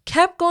mind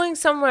kept going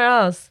somewhere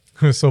else.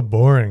 It was so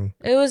boring.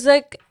 It was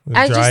like, The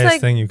I just driest like,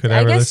 thing you could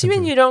I ever guess listen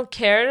when to. you don't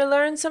care to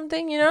learn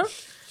something, you know?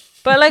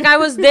 But like, I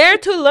was there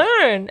to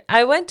learn.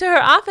 I went to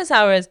her office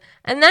hours,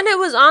 and then it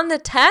was on the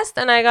test,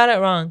 and I got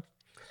it wrong.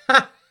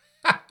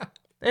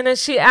 And then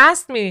she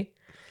asked me,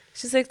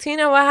 she's like,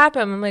 Tina, what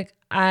happened? I'm like,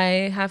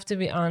 I have to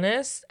be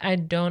honest, I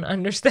don't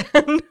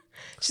understand.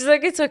 She's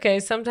like, it's okay.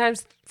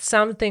 Sometimes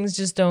some things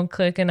just don't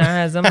click in our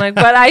heads. I'm like,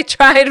 but I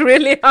tried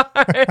really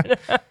hard.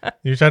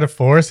 You try to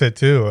force it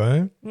too,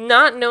 huh?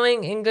 Not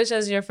knowing English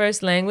as your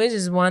first language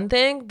is one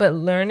thing, but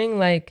learning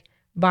like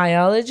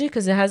biology,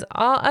 because it has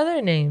all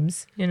other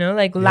names, you know,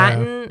 like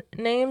Latin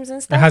names and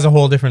It stuff. has a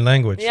whole different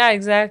language. Yeah,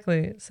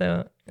 exactly.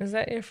 So is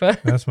that your foot?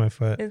 That's my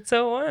foot. It's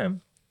so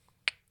warm.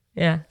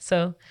 Yeah,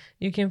 so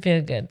you can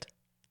feel good.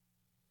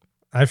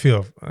 I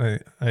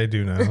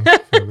do now.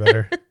 Feel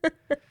better.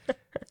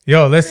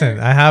 Yo, listen,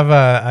 I have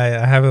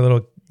a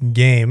little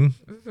game.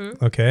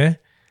 Mm-hmm. Okay.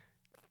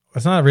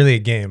 It's not really a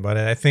game, but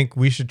I think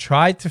we should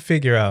try to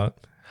figure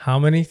out how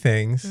many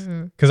things,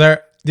 because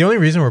the only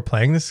reason we're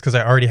playing this is because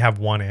I already have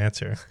one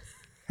answer.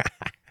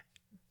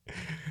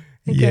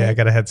 Yeah, I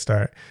got a head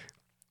start.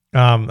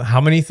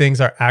 How many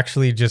things are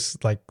actually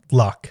just like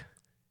luck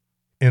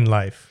in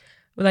life?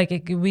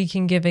 Like we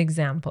can give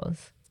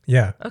examples.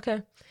 Yeah.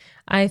 Okay.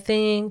 I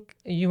think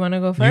you want to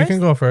go first? You can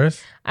go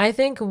first. I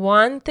think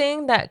one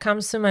thing that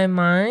comes to my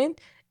mind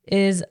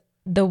is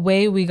the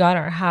way we got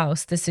our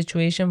house, the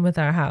situation with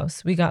our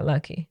house. We got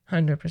lucky,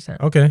 100%.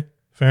 Okay.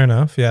 Fair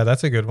enough. Yeah,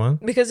 that's a good one.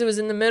 Because it was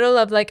in the middle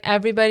of like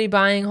everybody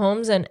buying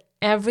homes and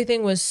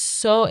everything was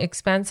so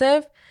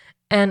expensive.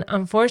 And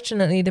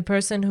unfortunately, the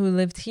person who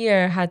lived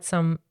here had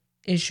some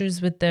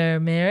issues with their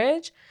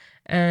marriage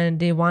and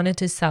they wanted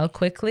to sell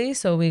quickly.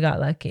 So we got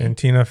lucky. And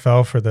Tina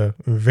fell for the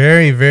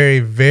very, very,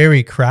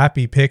 very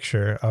crappy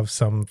picture of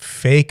some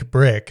fake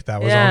brick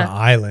that was on an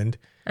island.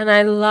 And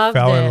I loved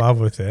Fell it. in love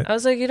with it. I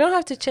was like, you don't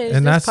have to change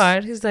And this that's-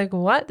 part. He's like,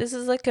 what? This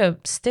is like a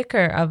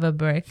sticker of a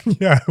brick.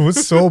 Yeah, it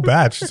was so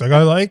bad. She's like,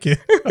 I like it.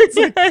 I was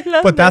like, I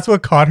love but that's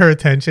what caught her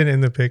attention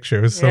in the picture.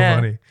 It was so Yeah.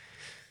 funny.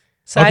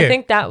 So Okay. I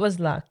think that was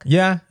luck.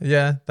 Yeah,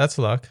 that's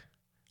luck.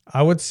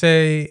 I would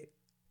say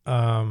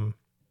how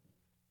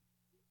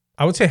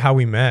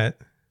we met.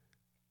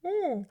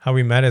 How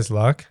we met is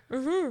luck.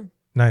 Mm-hmm.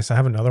 Nice. I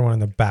have another one in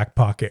the back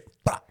pocket.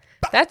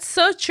 That's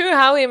so true.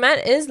 How we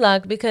met is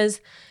luck because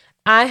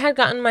I had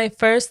gotten my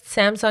first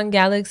Samsung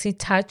Galaxy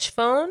Touch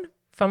phone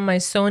from my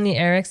Sony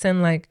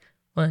Ericsson, like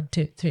 1,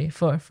 2, 3,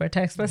 4 for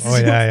text messages.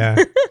 Oh yeah.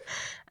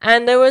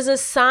 And there was a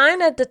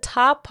sign at the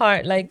top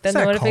part, like the What's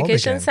that called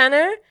notification again?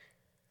 center.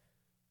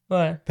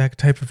 What? That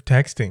type of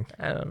texting.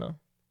 I don't know.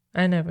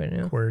 I never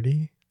knew.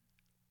 QWERTY.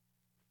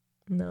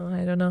 No,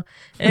 I don't know.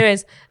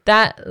 Anyways,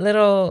 that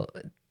little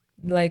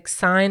like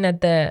sign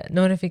at the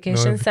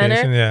notification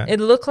center, Yeah. it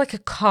looked like a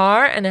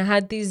car and it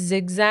had these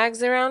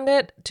zigzags around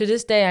it. To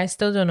this day, I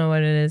still don't know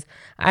what it is.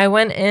 I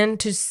went in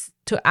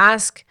to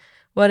ask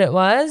what it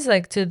was,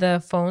 like to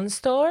the phone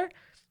store,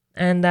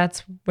 and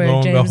that's where Lo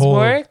and James behold,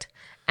 worked.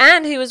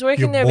 And he was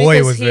working your there boy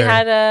because was he there.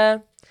 had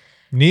a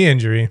Knee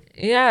injury.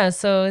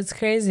 so it's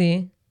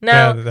crazy.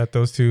 Now, Yeah, that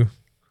those two.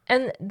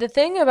 and the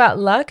thing about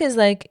luck is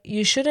like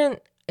you shouldn't,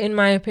 in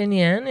my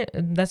opinion,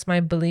 that's my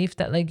belief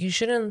that like you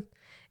shouldn't,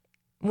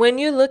 when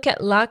you look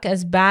at luck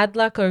as bad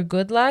luck or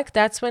good luck,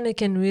 that's when it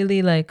can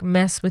really like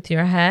mess with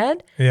your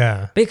head.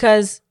 Yeah.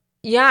 Because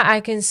yeah, I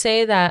can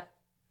say that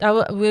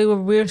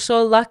we're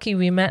so lucky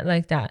we met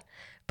like that.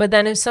 But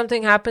then if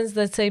something happens,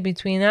 let's say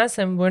between us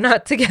and we're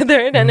not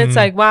together, then it's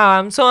like, wow,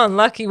 I'm so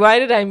unlucky. Why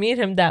did I meet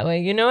him that way?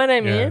 You know what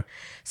I mean? Yeah.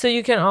 So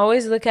you can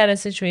always look at a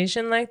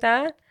situation like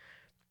that,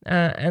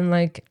 and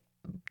like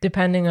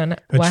depending on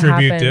what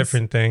Attribute happens.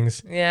 different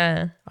things.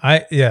 Yeah.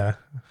 I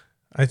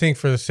think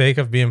for the sake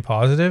of being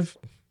positive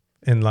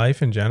in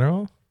life in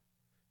general,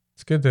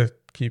 it's good to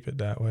keep it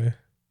that way.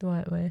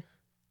 What way?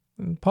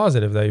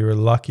 Positive that you were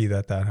lucky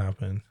that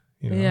happened.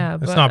 You know? Yeah,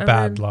 it's but not I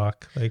bad mean,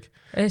 luck. Like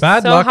It's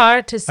bad so luck.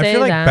 hard to say I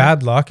feel like that.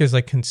 bad luck is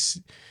like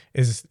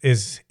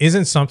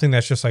isn't something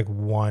that's just like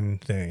one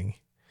thing.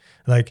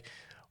 Like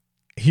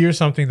here's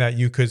something that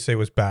you could say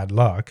was bad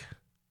luck,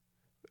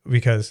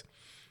 because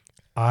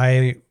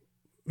I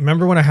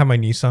remember when I had my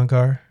Nissan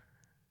car,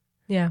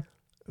 Yeah.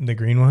 the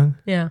green one.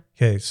 Yeah.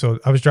 Okay, so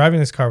I was driving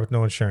this car with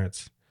no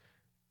insurance,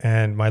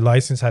 and my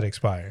license had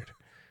expired.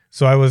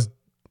 So I was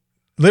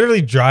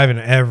literally driving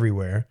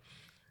everywhere.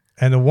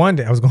 And the one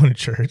day I was going to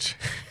church.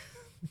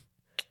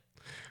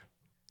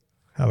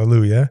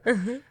 Hallelujah.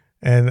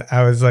 And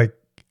I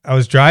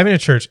was driving to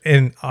church,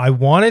 and I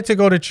wanted to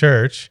go to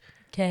church.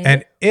 Okay.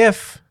 And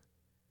if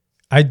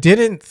I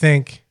didn't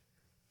think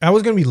I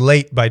was going to be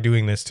late by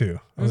doing this too,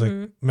 I was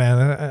like, man,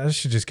 I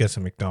should just get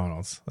some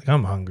McDonald's. Like,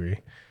 I'm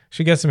hungry.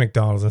 Should get some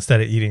McDonald's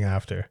instead of eating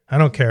after. I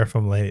don't care if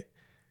I'm late.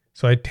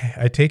 So I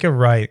take a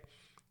right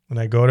and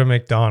I go to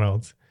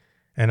McDonald's.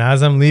 And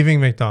as I'm leaving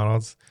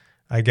McDonald's,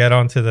 I get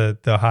onto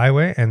the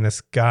highway, and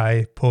this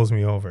guy pulls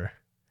me over.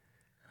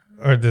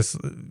 Or this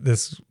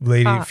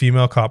lady,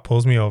 female cop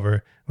pulls me over.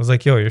 I was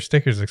like, yo, your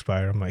sticker's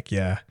expired. I'm like,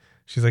 yeah.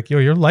 She's like, yo,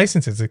 your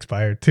license is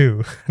expired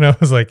too. And I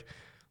was like,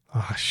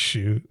 oh,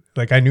 shoot.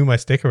 Like, I knew my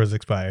sticker was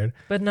expired.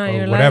 But not or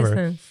your whatever.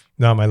 license.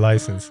 Not my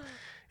license.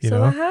 You So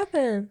know? what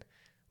happened?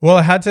 Well,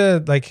 I had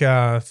to, like,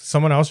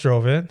 someone else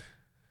drove it.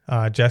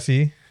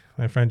 Jesse,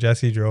 my friend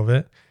Jesse drove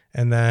it.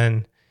 And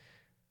then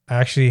I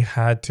actually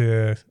had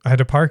to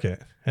park it.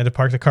 I had to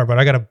park the car, but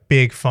I got a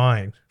big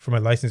fine for my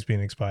license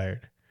being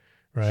expired.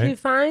 Right? She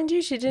fined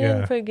you? She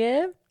didn't Yeah.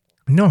 forgive?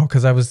 No,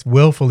 because I was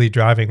willfully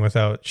driving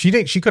without. She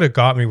could have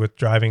got me with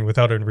driving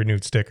without a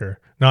renewed sticker,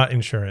 not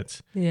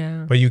insurance.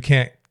 Yeah. But you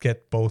can't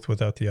get both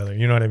without the other.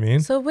 You know what I mean?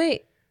 So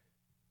wait,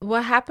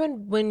 what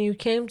happened when you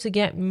came to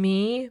get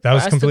me? That for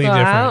was us to completely go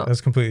different. out? That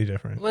was completely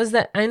different. Was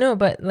that, I know,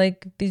 but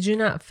like, did you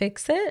not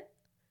fix it?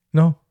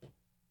 No.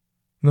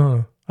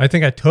 I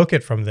think I took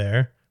it from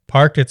there,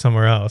 parked it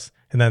somewhere else,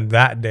 and then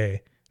that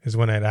day is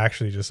when it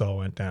actually just all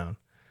went down.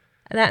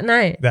 That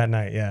night? That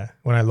night, yeah,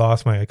 when I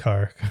lost my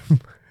car.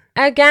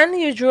 Again,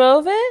 you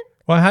drove it?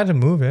 Well, I had to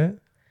move it.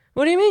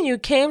 What do you mean? You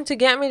came to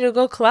get me to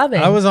go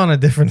clubbing? I was on a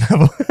different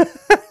level.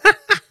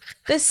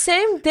 The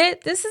same day?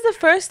 This is the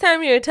first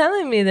time you're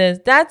telling me this.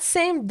 That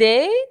same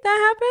day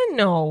that happened?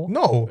 No.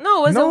 No,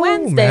 it was a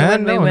Wednesday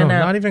when we went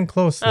out. Not even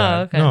close to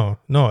that. okay.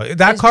 No.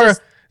 That It's car,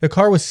 just- the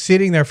car was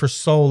sitting there for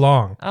so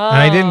long, and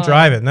I didn't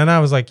drive it. And then I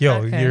was like, "Yo,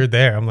 Okay. you're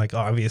there." I'm like,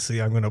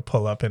 "Obviously, I'm gonna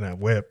pull up in a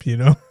whip," you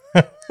know.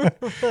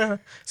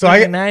 So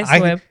Like a nice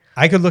whip.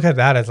 I could look at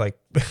that as like,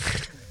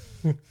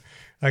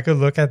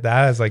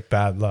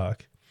 bad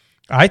luck.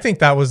 I think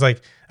that was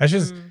like, that's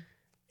just,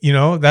 you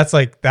know, that's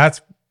like,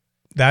 that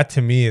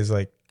to me is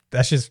like,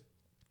 that's just,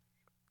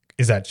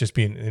 is that just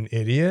being an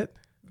idiot,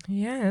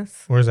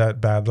 Yes. or is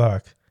that bad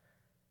luck?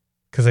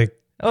 Because I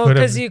Oh, could've-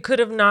 because you could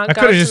have not I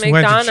gone could to have just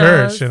went to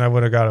McDonald's church and I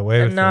would have got away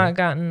with and not it.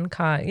 gotten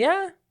caught.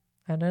 Yeah.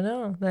 I don't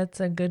know. That's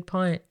a good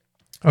point.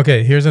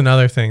 Okay, here's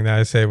another thing that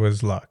I say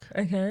was luck.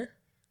 Okay.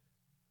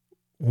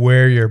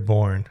 Where you're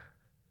born,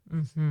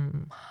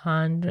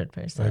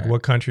 100%. like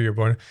what country you're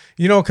born in.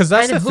 You know, because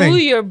that's and the who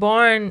thing. you're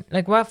born,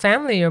 like what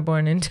family you're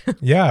born into.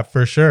 Yeah,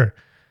 for sure.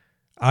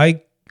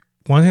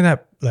 One thing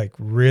that like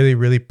really,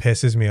 really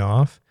pisses me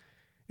off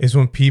is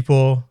when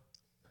people,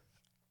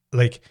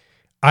 like,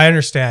 I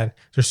understand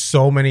there's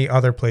so many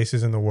other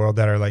places in the world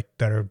that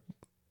are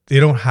they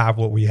don't have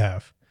what we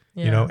have,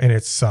 Yeah. you know, and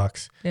it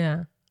sucks.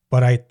 Yeah.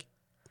 But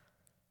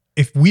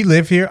if we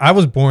live here, I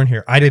was born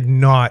here. I did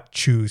not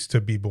choose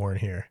to be born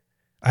here.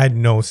 I had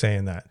no say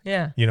in that,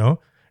 Yeah. you know?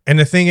 And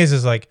the thing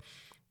is like,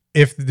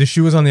 if the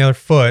shoe was on the other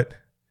foot,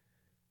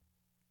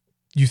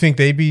 you think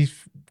they'd be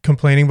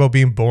complaining about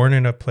being born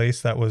in a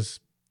place that was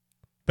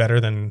better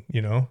than,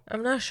 you know?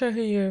 I'm not sure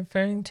who you're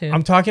referring to.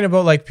 I'm talking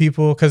about like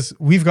people, because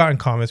we've gotten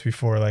comments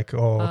before, like,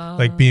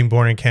 like being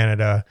born in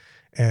Canada,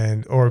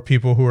 or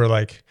people who are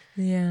like,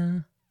 yeah.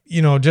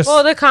 you know, just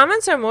Well, the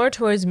comments are more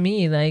towards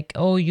me, like,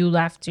 oh, you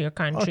left your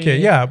country. okay,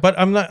 yeah, but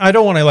I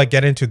don't want to like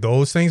get into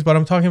those things, but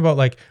I'm talking about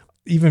like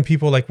even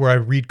people like where I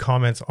read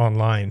comments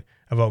online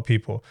about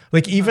people,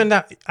 like even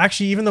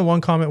the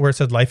one comment where it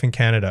said life in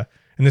Canada,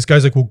 And this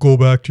guy's like, well, go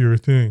back to your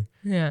thing.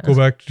 Yeah. Go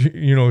back to,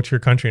 to your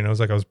country. And I was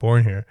like, I was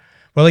born here.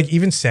 But like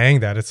even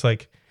saying that, it's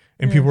like,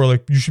 and people were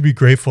like, you should be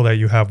grateful that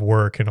you have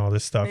work and all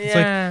this stuff. It's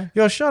like,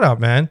 yo, shut up,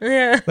 man.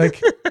 Yeah. Like,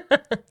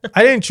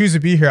 I didn't choose to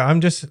be here. I'm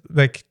just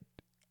like,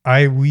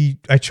 I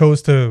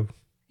chose to.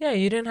 Yeah,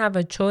 you didn't have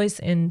a choice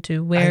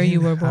into where you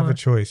were born. Have a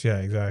choice. Yeah,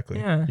 exactly.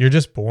 Yeah. You're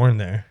just born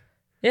there.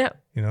 Yeah.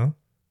 And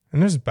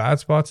there's bad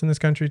spots in this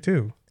country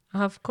too.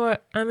 Of course.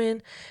 I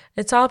mean,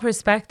 it's all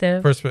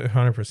perspective.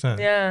 100%.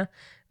 Yeah.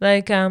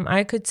 Like,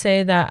 I could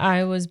say that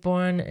I was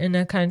born in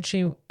a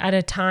country at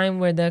a time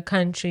where the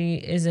country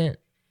isn't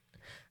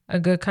a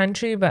good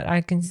country, but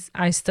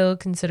I still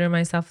consider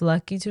myself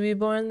lucky to be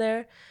born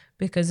there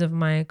because of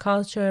my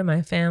culture,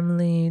 my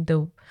family,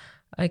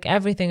 like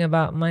everything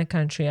about my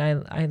country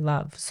I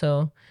love.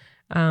 So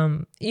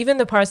even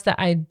the parts that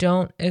I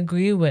don't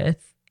agree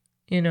with,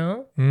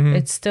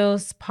 it's still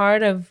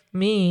part of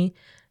me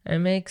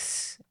and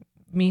makes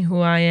me who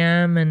I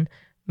am and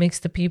makes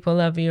the people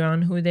of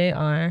Iran who they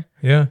are.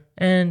 Yeah.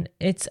 And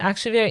it's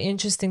actually very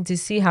interesting to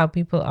see how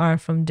people are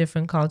from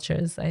different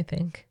cultures, I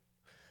think.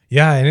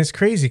 Yeah, and it's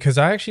crazy because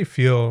I actually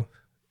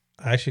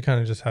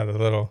kind of just had a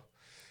little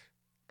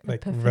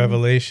like Epiphany.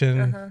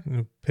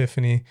 revelation,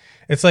 epiphany.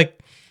 It's like,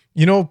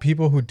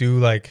 people who do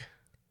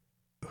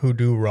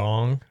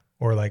wrong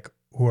or like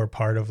who are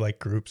part of like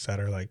groups that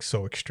are like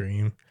so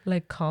extreme.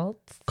 Like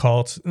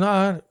cults. No,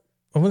 I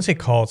wouldn't say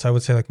cults. I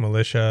would say like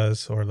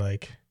militias or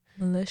like.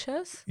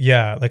 Militias?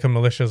 Yeah, like a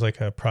militia is like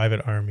a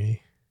private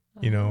army,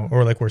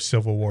 or like where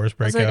civil wars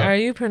break out. Are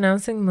you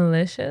pronouncing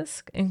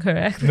malicious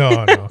incorrectly?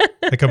 No.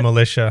 Like a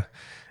militia.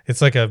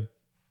 It's like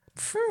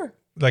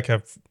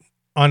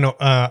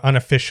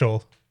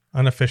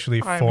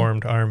unofficially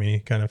formed army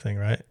kind of thing,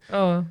 right?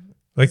 Oh.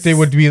 Like they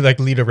would be like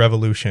lead a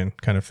revolution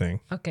kind of thing.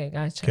 Okay,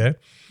 gotcha. Okay.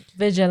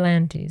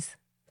 Vigilantes.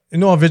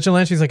 No, a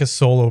vigilante is like a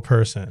solo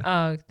person.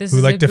 Oh, this who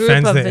is like a group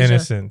defends of the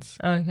innocents.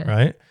 Okay.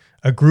 Right?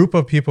 A group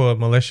of people, a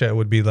militia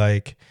would be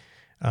like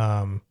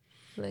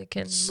like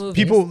in movies.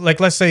 People like,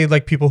 let's say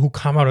like people who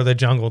come out of the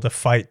jungle to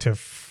fight to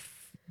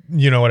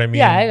you know what I mean?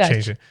 Yeah, I got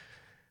change it.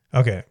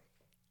 Okay.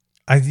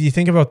 You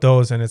think about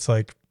those and it's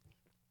like,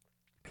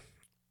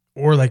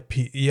 or like,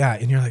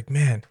 and you're like,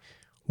 man,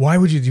 why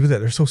would you do that?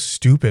 They're so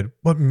stupid.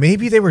 But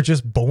maybe they were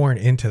just born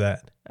into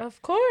that.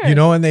 Of course.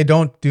 And they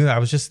don't do that. I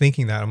was just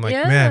thinking that. I'm like,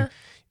 man,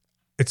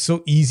 it's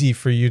so easy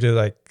for you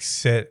to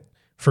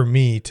for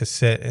me to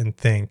sit and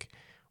think,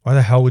 why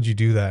the hell would you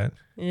do that?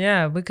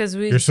 Yeah, because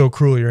you're so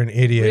cruel. You're an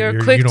idiot.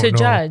 You're quick to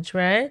judge,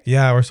 right?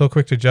 Yeah, we're so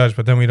quick to judge,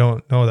 but then we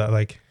don't know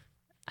that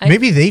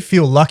maybe they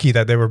feel lucky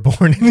that they were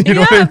born in, you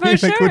know what I mean?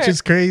 For sure. Which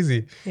is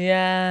crazy.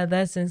 Yeah,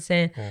 that's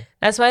insane. Yeah.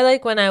 That's why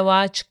when I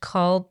watch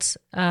cult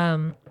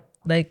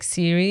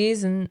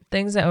series and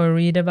things or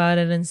read about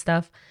it and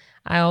stuff,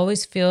 I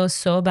always feel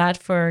so bad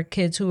for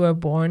kids who were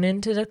born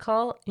into the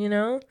cult,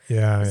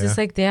 Yeah. It's just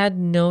like they had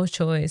no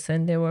choice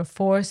and they were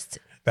forced.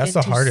 That's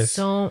the hardest.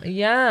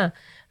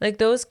 Like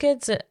those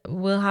kids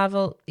will have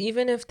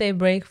even if they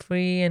break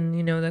free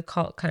and, the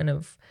cult kind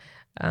of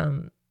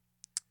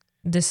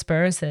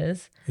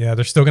disperses. Yeah,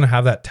 they're still gonna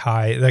have that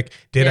tie. Like,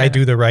 did I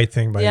do the right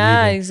thing by leaving?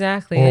 Yeah,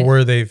 exactly.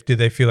 Or did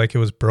they feel like it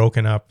was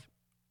broken up?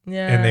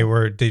 Yeah,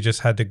 and they just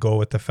had to go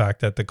with the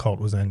fact that the cult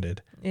was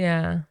ended.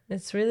 Yeah,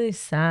 it's really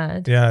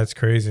sad. Yeah, it's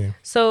crazy.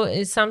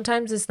 So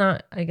sometimes it's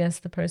not, I guess,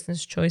 the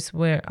person's choice.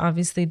 Where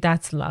obviously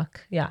that's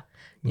luck. Yeah,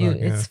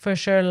 it's for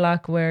sure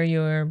luck where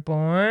you're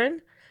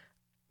born.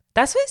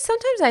 That's why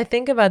sometimes I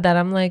think about that.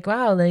 I'm like,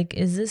 wow,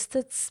 is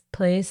this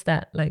place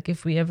that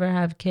if we ever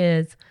have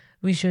kids,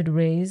 we should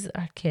raise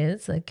our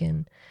kids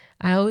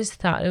I always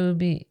thought it would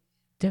be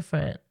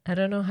different. I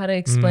don't know how to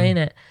explain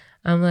it.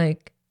 I'm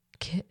like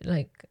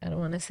I don't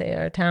want to say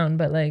our town,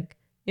 but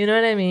you know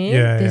what I mean?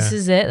 Yeah, this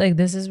is it.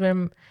 This is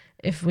where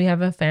if we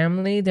have a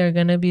family, they're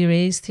gonna be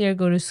raised here,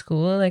 go to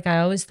school. I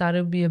always thought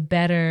it would be a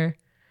better,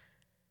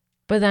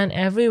 but then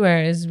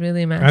everywhere is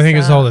really messed up. I think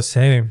it's all the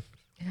same.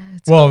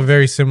 Yeah,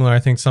 very similar. I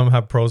think some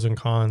have pros and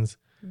cons.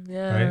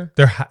 Yeah,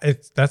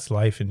 right. That's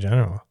life in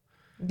general.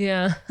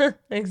 Yeah,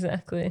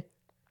 exactly.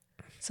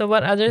 So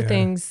what other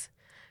things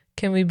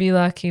can we be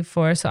lucky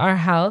for? So our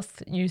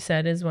health, you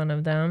said, is one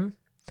of them.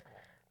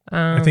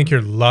 I think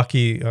you're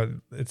lucky.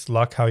 It's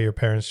luck how your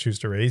parents choose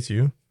to raise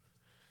you.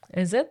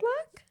 Is it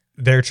luck?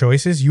 Their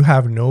choices, you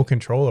have no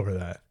control over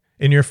that.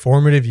 In your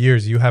formative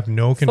years, you have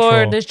no control.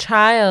 For the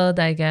child,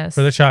 I guess.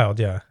 For the child,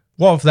 yeah.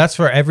 Well, if that's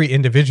for every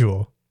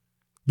individual.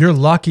 You're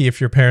lucky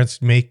if your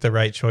parents make the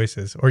right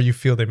choices or you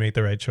feel they make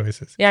the right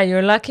choices. Yeah,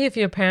 you're lucky if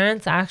your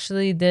parents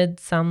actually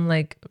did some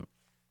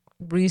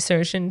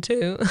research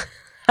into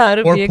how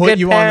to be a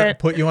good parent.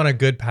 Put you on a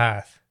good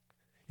path.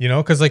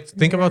 Because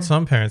think about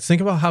some parents.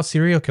 Think about how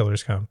serial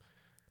killers come.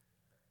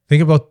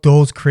 Think about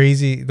those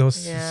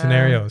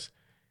scenarios.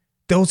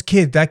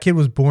 That kid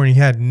was born, he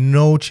had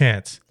no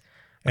chance.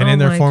 And in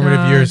their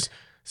formative years,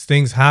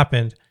 things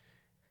happened,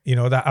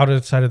 that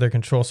outside of their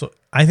control. So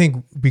I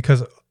think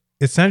because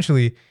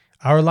essentially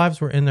our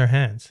lives were in their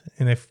hands.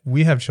 And if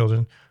we have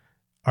children,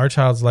 our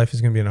child's life is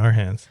going to be in our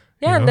hands.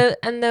 Yeah.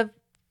 And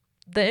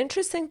the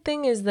interesting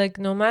thing is like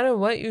no matter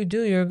what you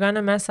do, you're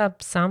gonna mess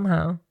up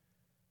somehow.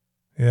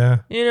 Yeah.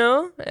 You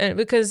know, and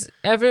because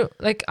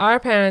our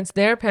parents,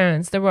 their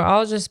parents, they were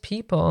all just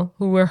people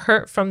who were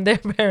hurt from their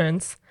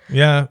parents.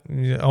 Yeah.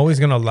 You're always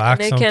going to lack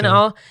They something. can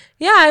all,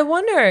 yeah, I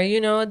wonder,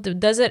 you know,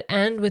 does it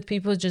end with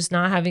people just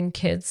not having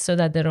kids so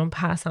that they don't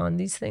pass on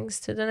these things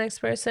to the next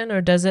person?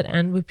 Or does it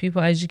end with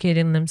people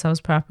educating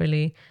themselves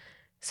properly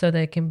so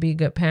they can be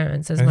good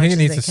parents as I much think as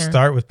it needs they to can?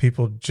 start with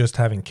people just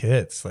having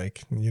kids.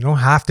 Like, you don't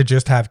have to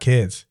just have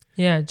kids.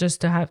 Yeah,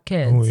 just to have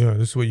kids. Oh, yeah,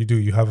 this is what you do.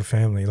 You have a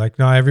family. Like,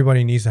 not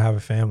everybody needs to have a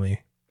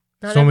family.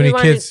 Not So many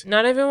everyone- kids.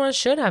 Not everyone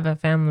should have a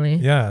family.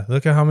 Yeah.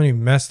 Look at how many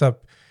messed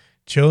up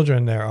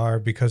children there are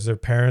because their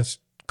parents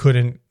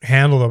couldn't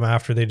handle them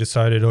after they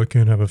decided, oh, I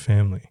can't have a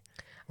family.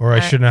 Or I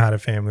shouldn't have had a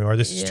family. Or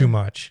this is too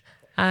much.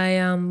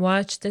 I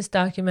watched this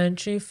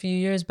documentary a few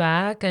years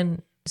back,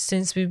 and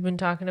since we've been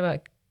talking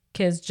about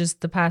kids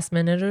just the past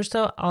minute or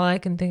so, all I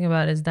can think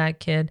about is that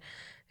kid.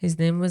 His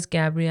name was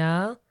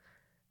Gabriel.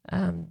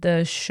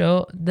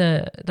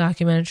 The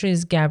documentary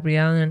is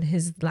Gabriel, and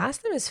his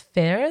last name is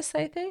Ferris,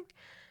 I think.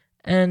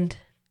 And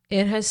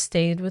it has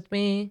stayed with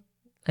me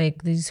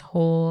like this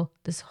whole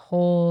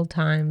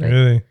time. Like,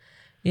 Really?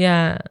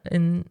 yeah,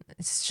 and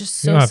it's just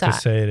so You don't have sad. to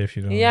say it if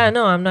you don't. Yeah,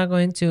 no, I'm not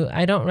going to.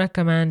 I don't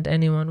recommend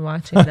anyone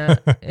watching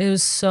that. It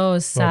was so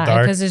sad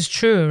dark. because it's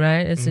true,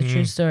 right? It's a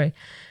true Mhm. story.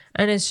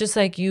 And it's just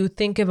like you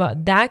think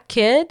about that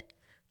kid,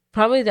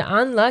 probably the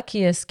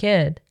unluckiest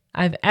kid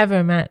I've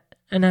ever met.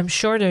 And I'm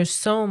sure there's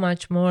so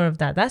much more of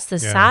that. That's the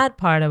Yeah. sad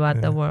part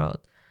about the world.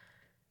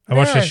 I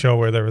watched a Man. show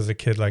where there was a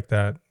kid like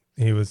that.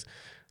 He was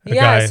a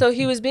Yeah, guy. so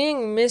he was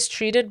being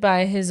mistreated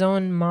by his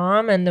own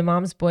mom and the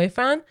mom's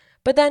boyfriend.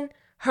 But then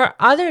her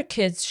other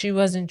kids, she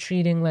wasn't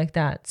treating like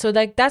that. So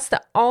like that's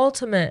the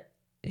ultimate.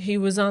 He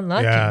was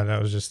unlucky. Yeah,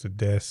 that was just a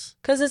diss.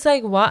 Because it's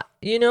like, what?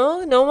 You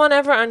know, no one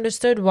ever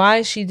understood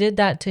why she did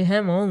that to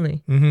him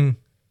only. Mm-hmm.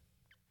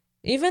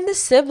 Even the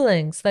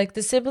siblings. Like,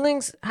 the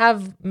siblings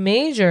have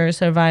major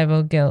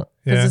survival guilt.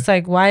 Because Yeah. it's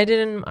like, why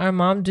didn't our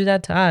mom do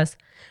that to us?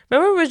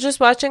 Remember, we were just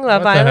watching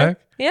Love What the Island?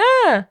 heck?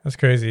 Yeah. That's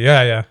crazy.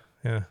 Yeah.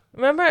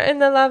 Remember in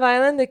the Love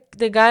Island,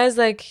 the guy's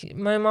like,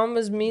 my mom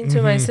was mean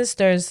to my Mhm.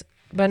 sisters,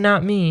 but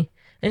not me.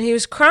 And he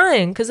was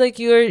crying because, like,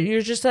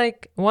 you're just,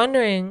 like,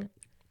 wondering,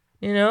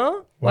 you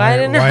know? Why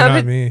didn't I have not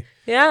it? me?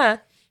 Yeah.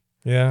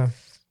 Yeah.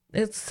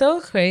 It's so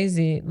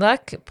crazy.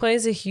 Luck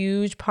plays a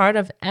huge part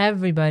of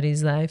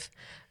everybody's life,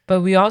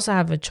 but we also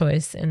have a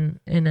choice in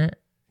it,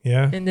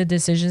 Yeah. in the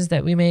decisions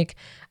that we make.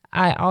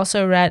 I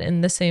also read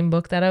in the same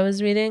book that I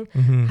was reading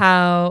Mhm.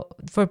 how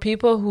for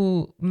people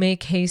who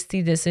make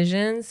hasty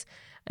decisions,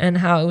 and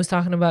how it was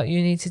talking about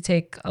you need to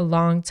take a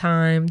long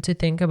time to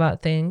think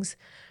about things.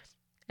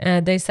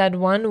 They said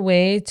one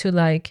way to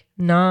like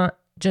not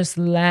just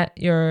let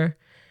your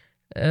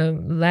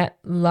let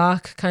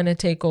luck kind of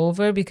take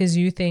over because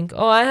you think,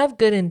 oh, I have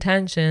good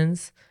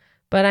intentions,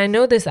 but I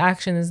know this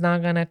action is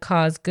not going to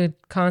cause good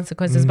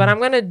consequences, but I'm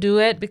going to do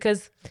it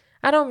because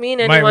I don't mean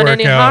Might anyone work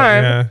any out.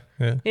 harm,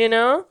 Yeah. you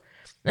know,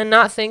 and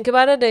not think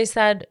about it. They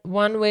said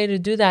one way to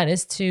do that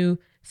is to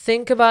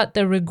think about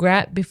the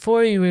regret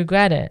before you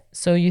regret it.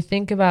 So you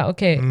think about,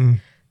 okay,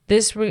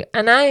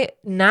 and I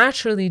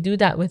naturally do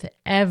that with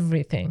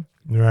everything.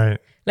 Right.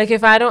 Like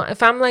if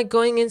I'm like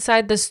going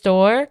inside the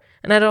store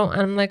and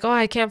I'm like, oh,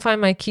 I can't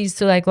find my keys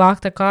to like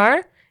lock the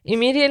car.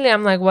 Immediately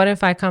I'm like, what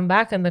if I come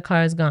back and the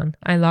car is gone?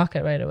 I lock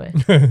it right away.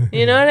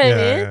 You know what I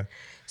mean? Yeah.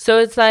 So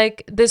it's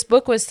like this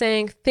book was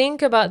saying,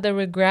 think about the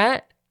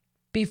regret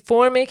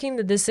before making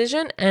the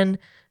decision, and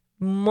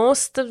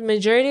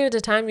majority of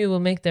the time you will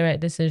make the right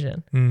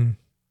decision. Mm.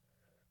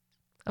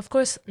 Of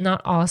course,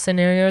 not all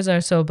scenarios are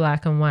so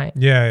black and white.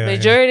 Yeah.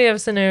 Majority of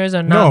scenarios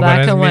are No, not but black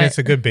I and mean, white. it's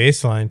a good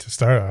baseline to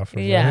start off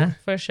with. Yeah, Right?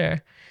 for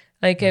sure.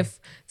 Like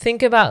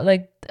think about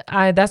like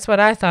that's what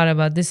I thought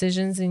about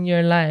decisions in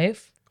your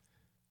life,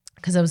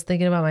 because I was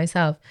thinking about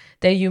myself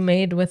that you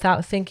made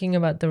without thinking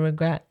about the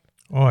regret.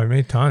 Oh, I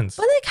made tons.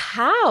 But like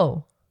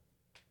how?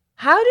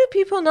 How do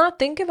people not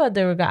think about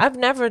the regret? I've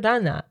never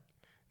done that.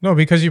 No,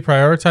 because you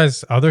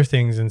prioritize other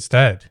things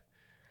instead.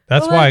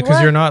 That's But why, like because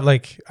what? you're not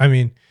like, I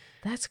mean,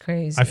 That's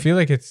crazy. I feel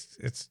like it's,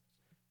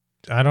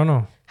 I don't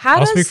know. How I'll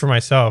does speak for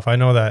myself. I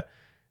know that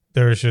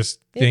there's just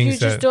if you things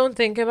just that, don't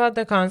think about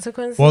the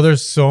consequences? well,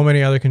 there's so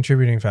many other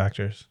contributing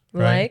factors,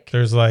 right? Like?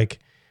 There's like,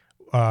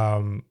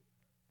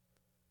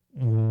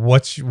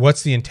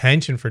 what's the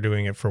intention for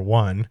doing it, for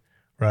one,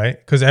 right?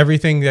 Because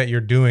everything that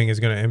you're doing is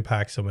going to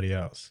impact somebody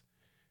else.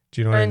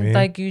 Do you know what I and mean?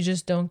 like you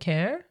just don't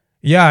care?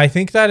 Yeah, I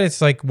think that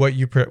it's like what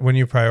you when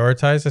you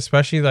prioritize,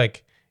 especially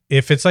like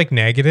if it's like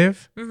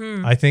negative,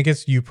 Mm-hmm. I think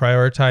it's you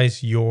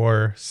prioritize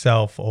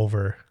yourself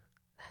over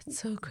That's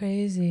so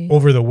crazy.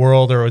 the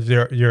world or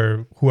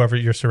your whoever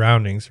your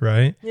surroundings,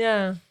 right?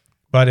 Yeah.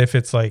 But if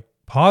it's like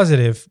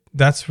positive,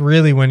 that's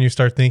really when you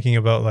start thinking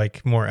about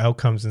like more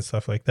outcomes and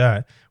stuff like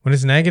that. When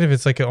it's negative,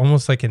 it's like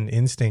almost like an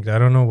instinct. I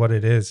don't know what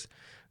it is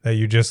that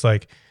you just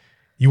like,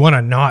 you want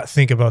to not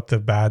think about the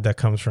bad that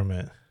comes from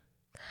it.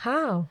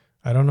 How?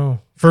 I don't know.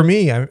 For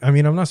me, I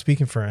mean, I'm not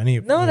speaking for No,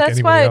 like that's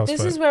anybody why else,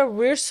 this but is where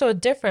we're so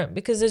different,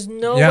 because there's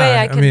no yeah, way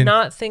I I mean,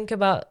 cannot think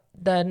about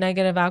the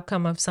negative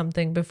outcome of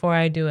something before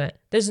I do it.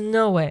 There's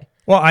no way.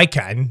 well, I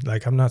can.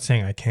 Like, I'm not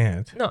saying I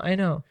can't, No, I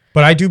know.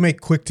 but I do make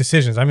quick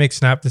decisions. I make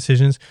snap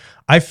decisions.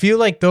 I feel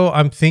like though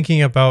I'm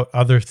thinking about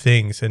other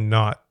things and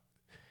not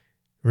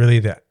really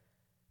that.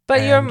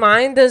 But your And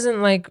mind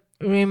doesn't like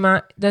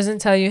doesn't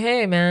tell you,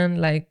 hey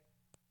man, like,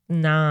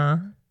 nah,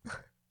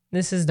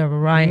 this is the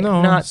right,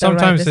 no, not the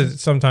right.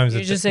 sometimes You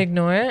it's just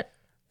ignore it,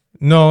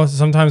 no.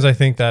 Sometimes I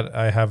think that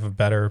I have a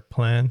better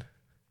plan,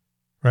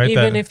 right?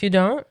 even That if you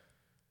don't.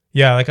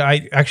 yeah, like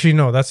I actually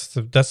no. That's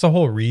the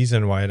whole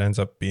reason why it ends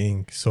up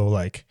being so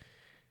like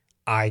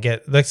I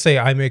get. Let's say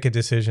I make a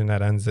decision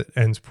that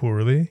ends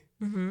poorly.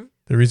 Mm-hmm.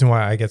 The reason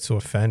why I get so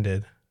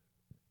offended.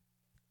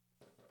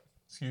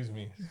 Excuse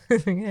me.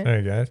 Okay. There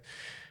you guys.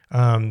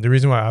 The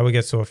reason why I would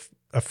get so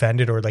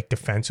offended or like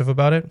defensive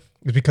about it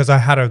is because I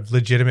had a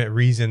legitimate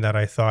reason that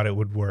I thought it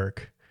would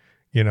work.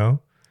 You know,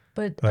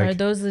 But like are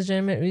those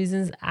legitimate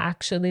reasons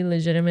actually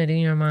legitimate in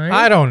your mind?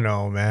 I don't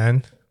know,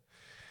 man.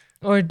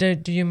 Or do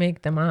you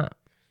make them up?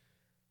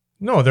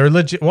 No, they're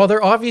legit. Well,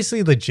 they're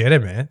obviously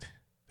legitimate.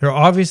 They're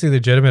obviously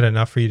legitimate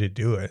enough for you to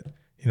do it.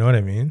 You know what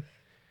I mean?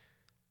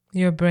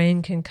 Your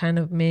brain can kind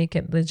of make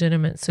it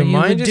legitimate, so The you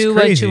would mind is do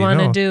what crazy, you want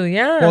to no. do.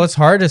 Yeah. Well, it's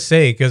hard to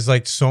say because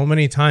like so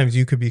many times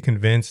you can be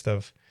convinced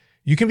of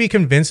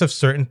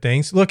certain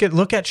things. Look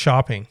at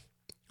shopping.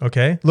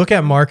 Okay? Look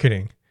at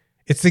marketing.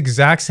 It's the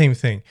exact same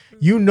thing.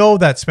 You know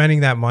that spending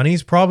that money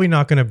is probably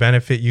not going to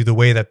benefit you the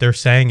way that they're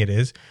saying it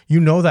is.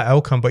 You know the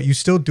outcome, but you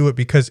still do it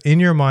because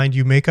in your mind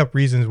you make up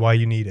reasons why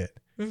you need it.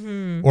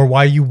 Or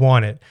why you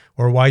want it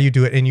or why you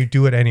do it, and you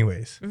do it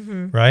anyways.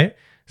 Right?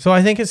 So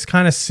I think it's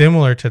kind of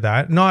similar to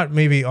that. Not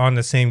maybe on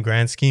the same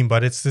grand scheme,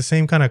 but it's the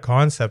same kind of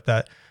concept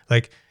that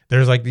like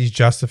there's like these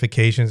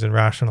justifications and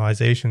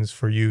rationalizations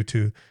for you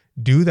to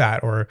do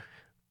that or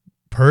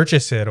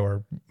purchase it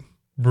or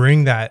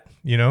bring that,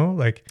 you know,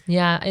 like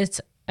Yeah,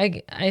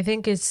 I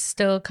think it's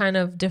still kind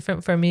of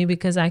different for me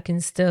because I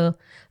can still,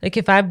 like,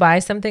 if I buy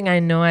something I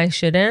know I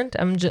shouldn't,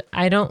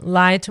 I don't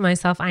lie to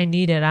myself I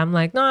need it. I'm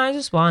like, no, I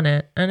just want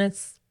it, and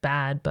it's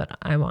bad, but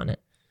I want it.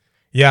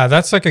 yeah,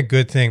 that's like a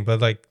good thing. But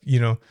like, you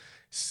know,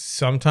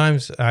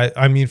 sometimes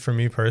I mean, for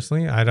me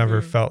personally, I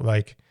never felt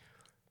like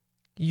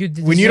You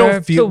deserve when you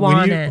don't feel to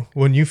want it.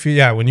 when you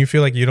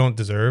feel like you don't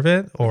deserve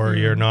it or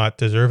you're not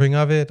deserving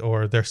of it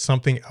or there's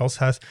something else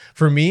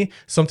for me,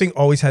 something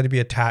always had to be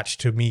attached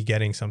to me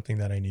getting something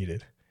that I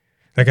needed.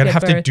 Like I'd Your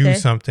have to do birthday?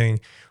 something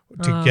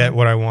to get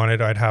what I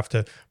wanted. I'd have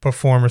to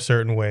perform a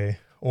certain way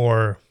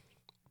or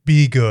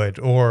be good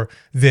or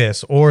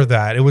this or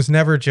that. It was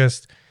never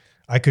just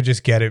I could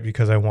just get it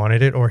because I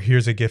wanted it or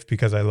here's a gift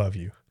because I love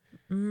you.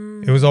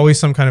 It was always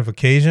some kind of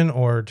occasion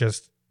or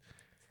just,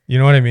 you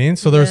know what I mean?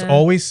 So there's Yeah.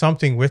 always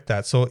something with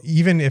that. So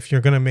even if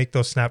you're going to make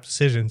those snap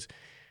decisions,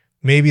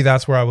 maybe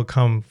that's where I would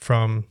come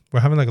from. We're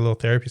having like a little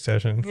therapy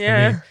session for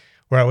Yeah. me,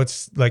 where I would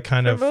like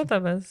kind For of both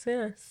of us,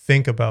 yeah.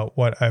 think about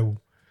why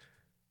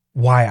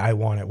I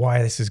want it,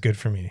 why this is good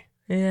for me.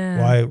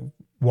 Yeah.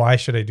 Why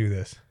should I do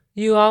this?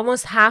 You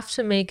almost have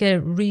to make a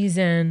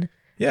reason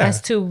Yeah.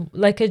 as to,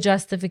 like, a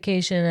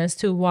justification as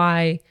to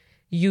why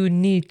you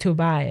need to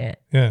buy it.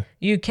 Yeah.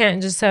 You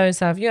can't just tell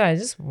yourself, yeah, I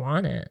just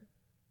want it.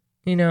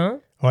 You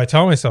know? Well, I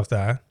tell myself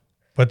that,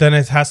 but then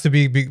it has to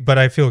be, but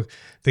I feel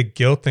the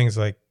guilt thing's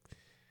like,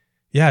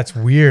 yeah, it's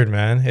weird,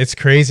 man. It's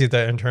crazy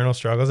the internal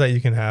struggles that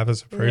you can have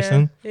as a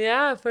person.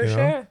 Yeah, for you know?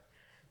 sure.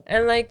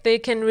 And like they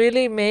can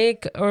really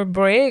make or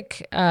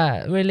break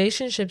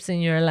relationships in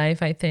your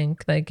life, I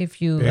think. Like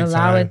if you Big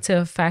allow time. it to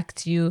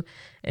affect you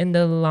in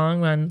the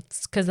long run.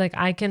 Because like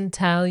I can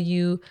tell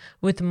you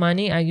with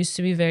money, I used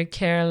to be very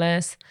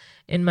careless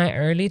in my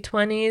early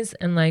 20s.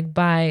 And like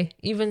by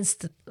even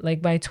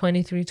like by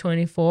 23,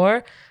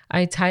 24,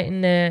 I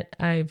tightened it.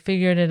 I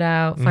figured it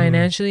out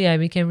financially. I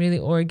became really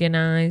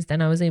organized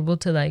and I was able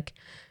to like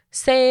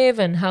save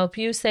and help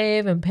you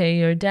save and pay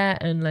your debt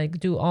and like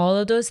do all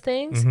of those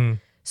things.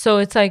 So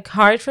it's like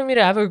hard for me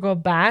to ever go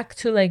back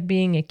to like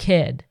being a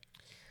kid.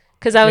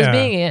 Because I was Yeah.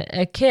 being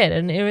a kid,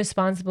 an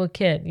irresponsible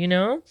kid, you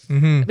know?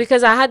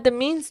 Because I had the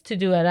means to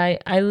do it.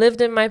 I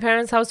lived in my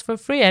parents' house for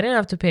free. I didn't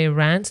have to pay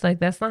rent. Like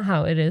that's not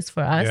how it is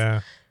for us.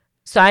 Yeah.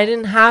 So I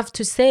didn't have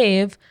to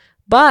save.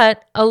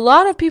 But a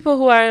lot of people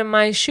who are in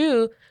my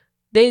shoe,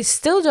 they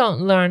still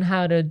don't learn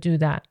how to do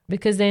that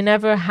because they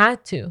never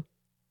had to.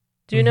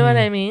 Do you know what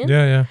I mean?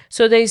 Yeah. Yeah.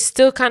 So they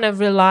still kind of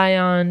rely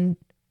on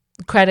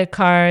credit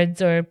cards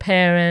or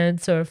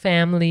parents or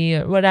family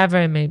or whatever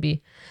it may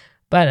be.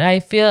 But I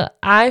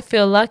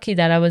feel lucky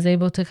that I was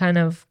able to kind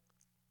of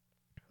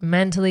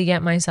mentally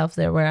get myself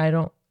there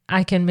where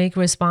I can make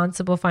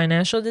responsible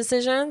financial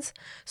decisions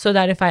so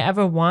that if I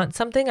ever want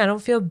something, I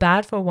don't feel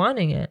bad for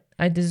wanting it.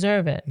 I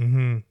deserve it.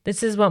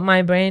 This is what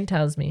my brain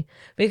tells me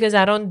because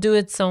I don't do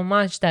it so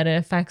much that it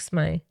affects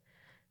my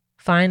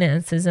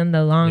finances in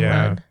the long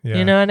run. Yeah.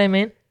 You know what I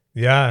mean?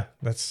 Yeah.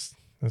 That's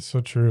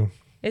so true.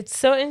 It's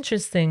so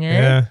interesting, eh?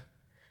 Yeah.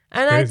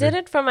 And I crazy. did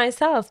it for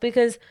myself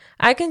because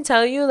I can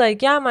tell you,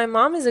 like, yeah, my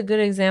mom is a good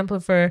example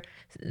for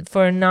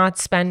not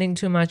spending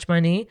too much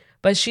money,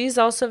 but she's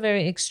also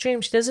very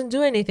extreme. She doesn't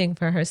do anything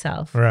for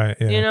herself. Right.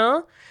 Yeah. You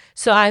know?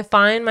 So I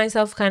find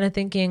myself kind of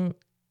thinking,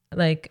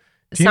 like,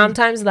 Do you-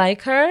 sometimes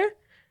like her,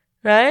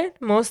 right?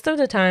 Most of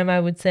the time, I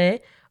would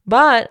say.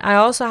 But I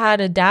also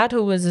had a dad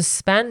who was a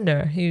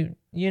spender.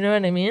 You know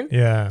what I mean?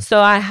 Yeah.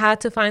 So I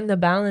had to find the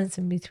balance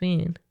in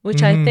between,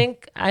 which I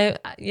think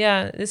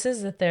this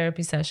is a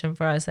therapy session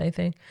for us, I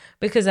think,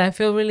 because I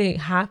feel really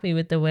happy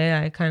with the way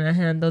I kind of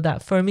handle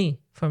that for me,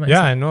 for myself.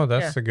 Yeah, I know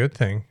that's a good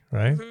thing,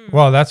 right?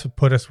 Well, that's what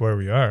put us where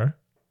we are.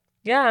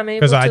 Yeah, I'm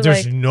able Because to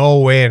there's no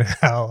way in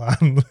hell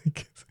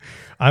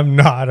I'm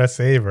not a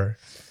saver,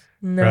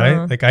 no,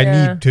 right? Like I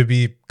need to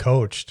be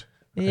coached.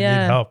 I need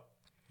help.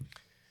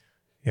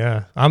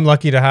 Yeah, I'm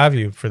lucky to have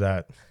you for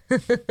that.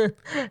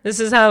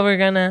 This is how we're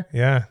gonna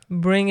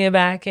bring it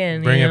back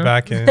in. it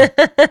back in.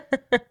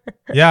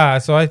 Yeah,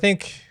 so I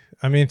think,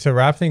 I mean, to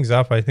wrap things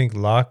up, I think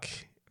luck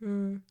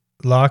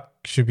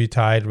should be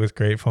tied with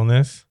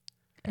gratefulness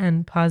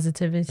and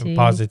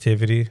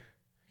positivity.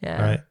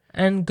 Yeah. Right.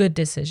 And good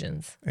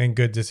decisions. And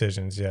good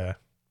decisions. Yeah.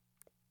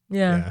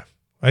 Yeah.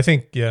 I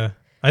think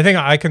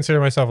I consider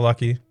myself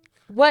lucky.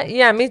 What?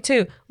 Yeah, me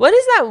too. What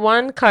is that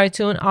one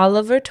cartoon,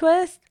 Oliver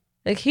Twist?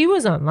 Like, he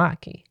was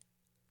unlucky.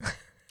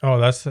 Oh,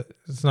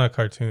 it's not a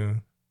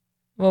cartoon.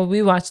 Well,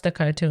 we watched the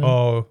cartoon.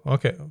 Oh,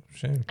 okay.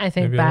 Shame. I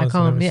think maybe back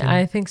home. Yeah,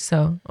 I think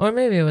so. Or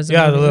maybe it was the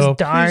little, it was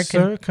dark.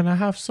 Sir, can I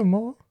have some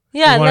more?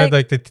 Yeah, you wanted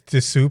like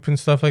the soup and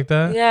stuff like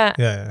that. Yeah.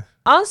 Yeah.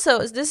 Also,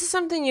 this is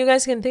something you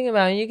guys can think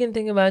about, and you can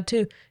think about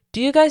too.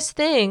 Do you guys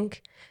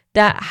think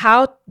that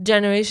how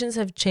generations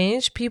have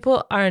changed,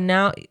 people are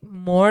now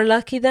more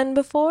lucky than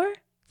before?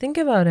 Think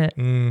about it.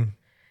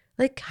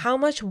 Like how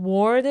much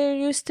war there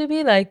used to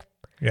be. Like,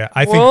 yeah,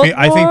 I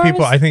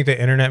think the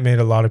internet made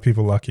a lot of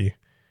people lucky.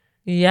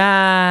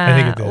 Yeah, I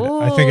think it did.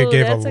 I think it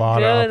gave a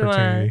lot of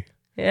opportunity.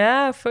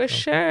 Yeah, for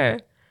sure.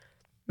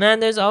 Man,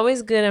 there's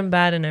always good and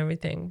bad in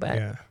everything,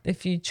 but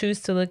if you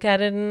choose to look at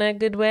it in a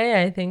good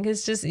way, I think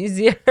it's just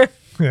easier.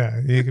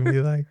 Yeah, you can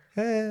be like,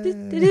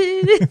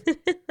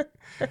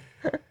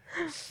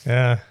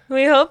 yeah.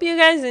 We hope you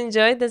guys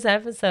enjoyed this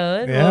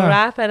episode. Yeah. We'll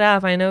wrap it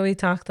up. I know we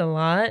talked a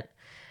lot,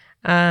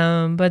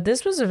 but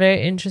this was a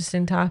very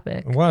interesting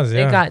topic. It was,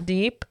 yeah. It got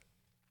deep.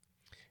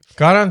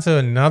 Got onto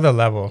another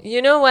level.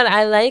 You know what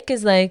I like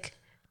is like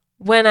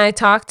when I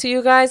talk to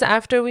you guys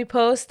after we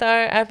post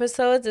our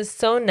episodes, it's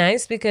so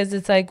nice because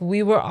it's like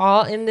we were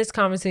all in this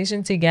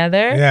conversation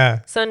together.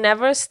 Yeah. So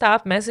never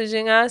stop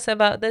messaging us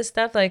about this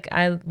stuff. Like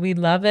we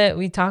love it.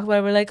 We talk about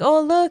it. We're like,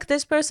 oh, look,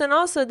 this person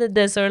also did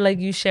this. Or like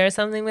you share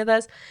something with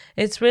us.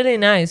 It's really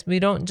nice. We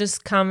don't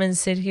just come and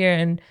sit here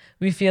and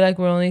we feel like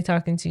we're only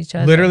talking to each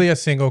other. Literally a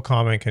single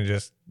comment can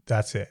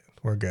that's it.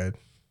 We're good.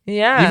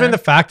 Yeah. Even the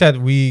fact that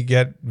we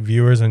get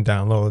viewers and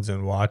downloads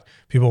and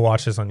people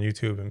watch this on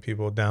YouTube and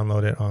people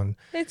download it on.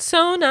 It's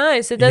so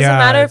nice. It doesn't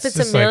matter if it's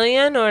a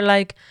million or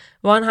like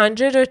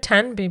 100 or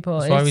 10 people.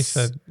 That's why we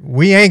said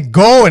we ain't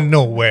going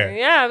nowhere.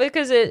 Yeah,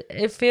 because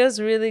it feels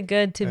really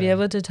good to be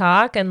able to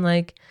talk and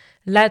like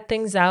let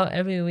things out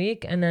every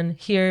week and then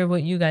hear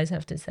what you guys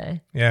have to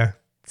say. Yeah.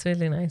 It's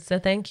really nice. So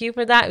thank you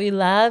for that. We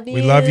love you.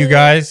 We love you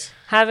guys.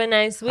 Have a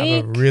nice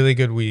week. Have a really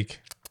good week.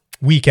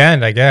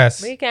 Weekend, I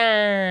guess.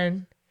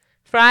 Weekend.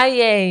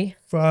 Friday.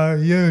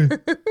 Friday.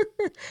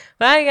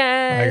 Bye,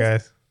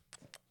 guys.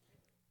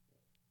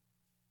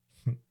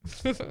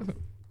 Bye,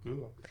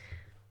 guys.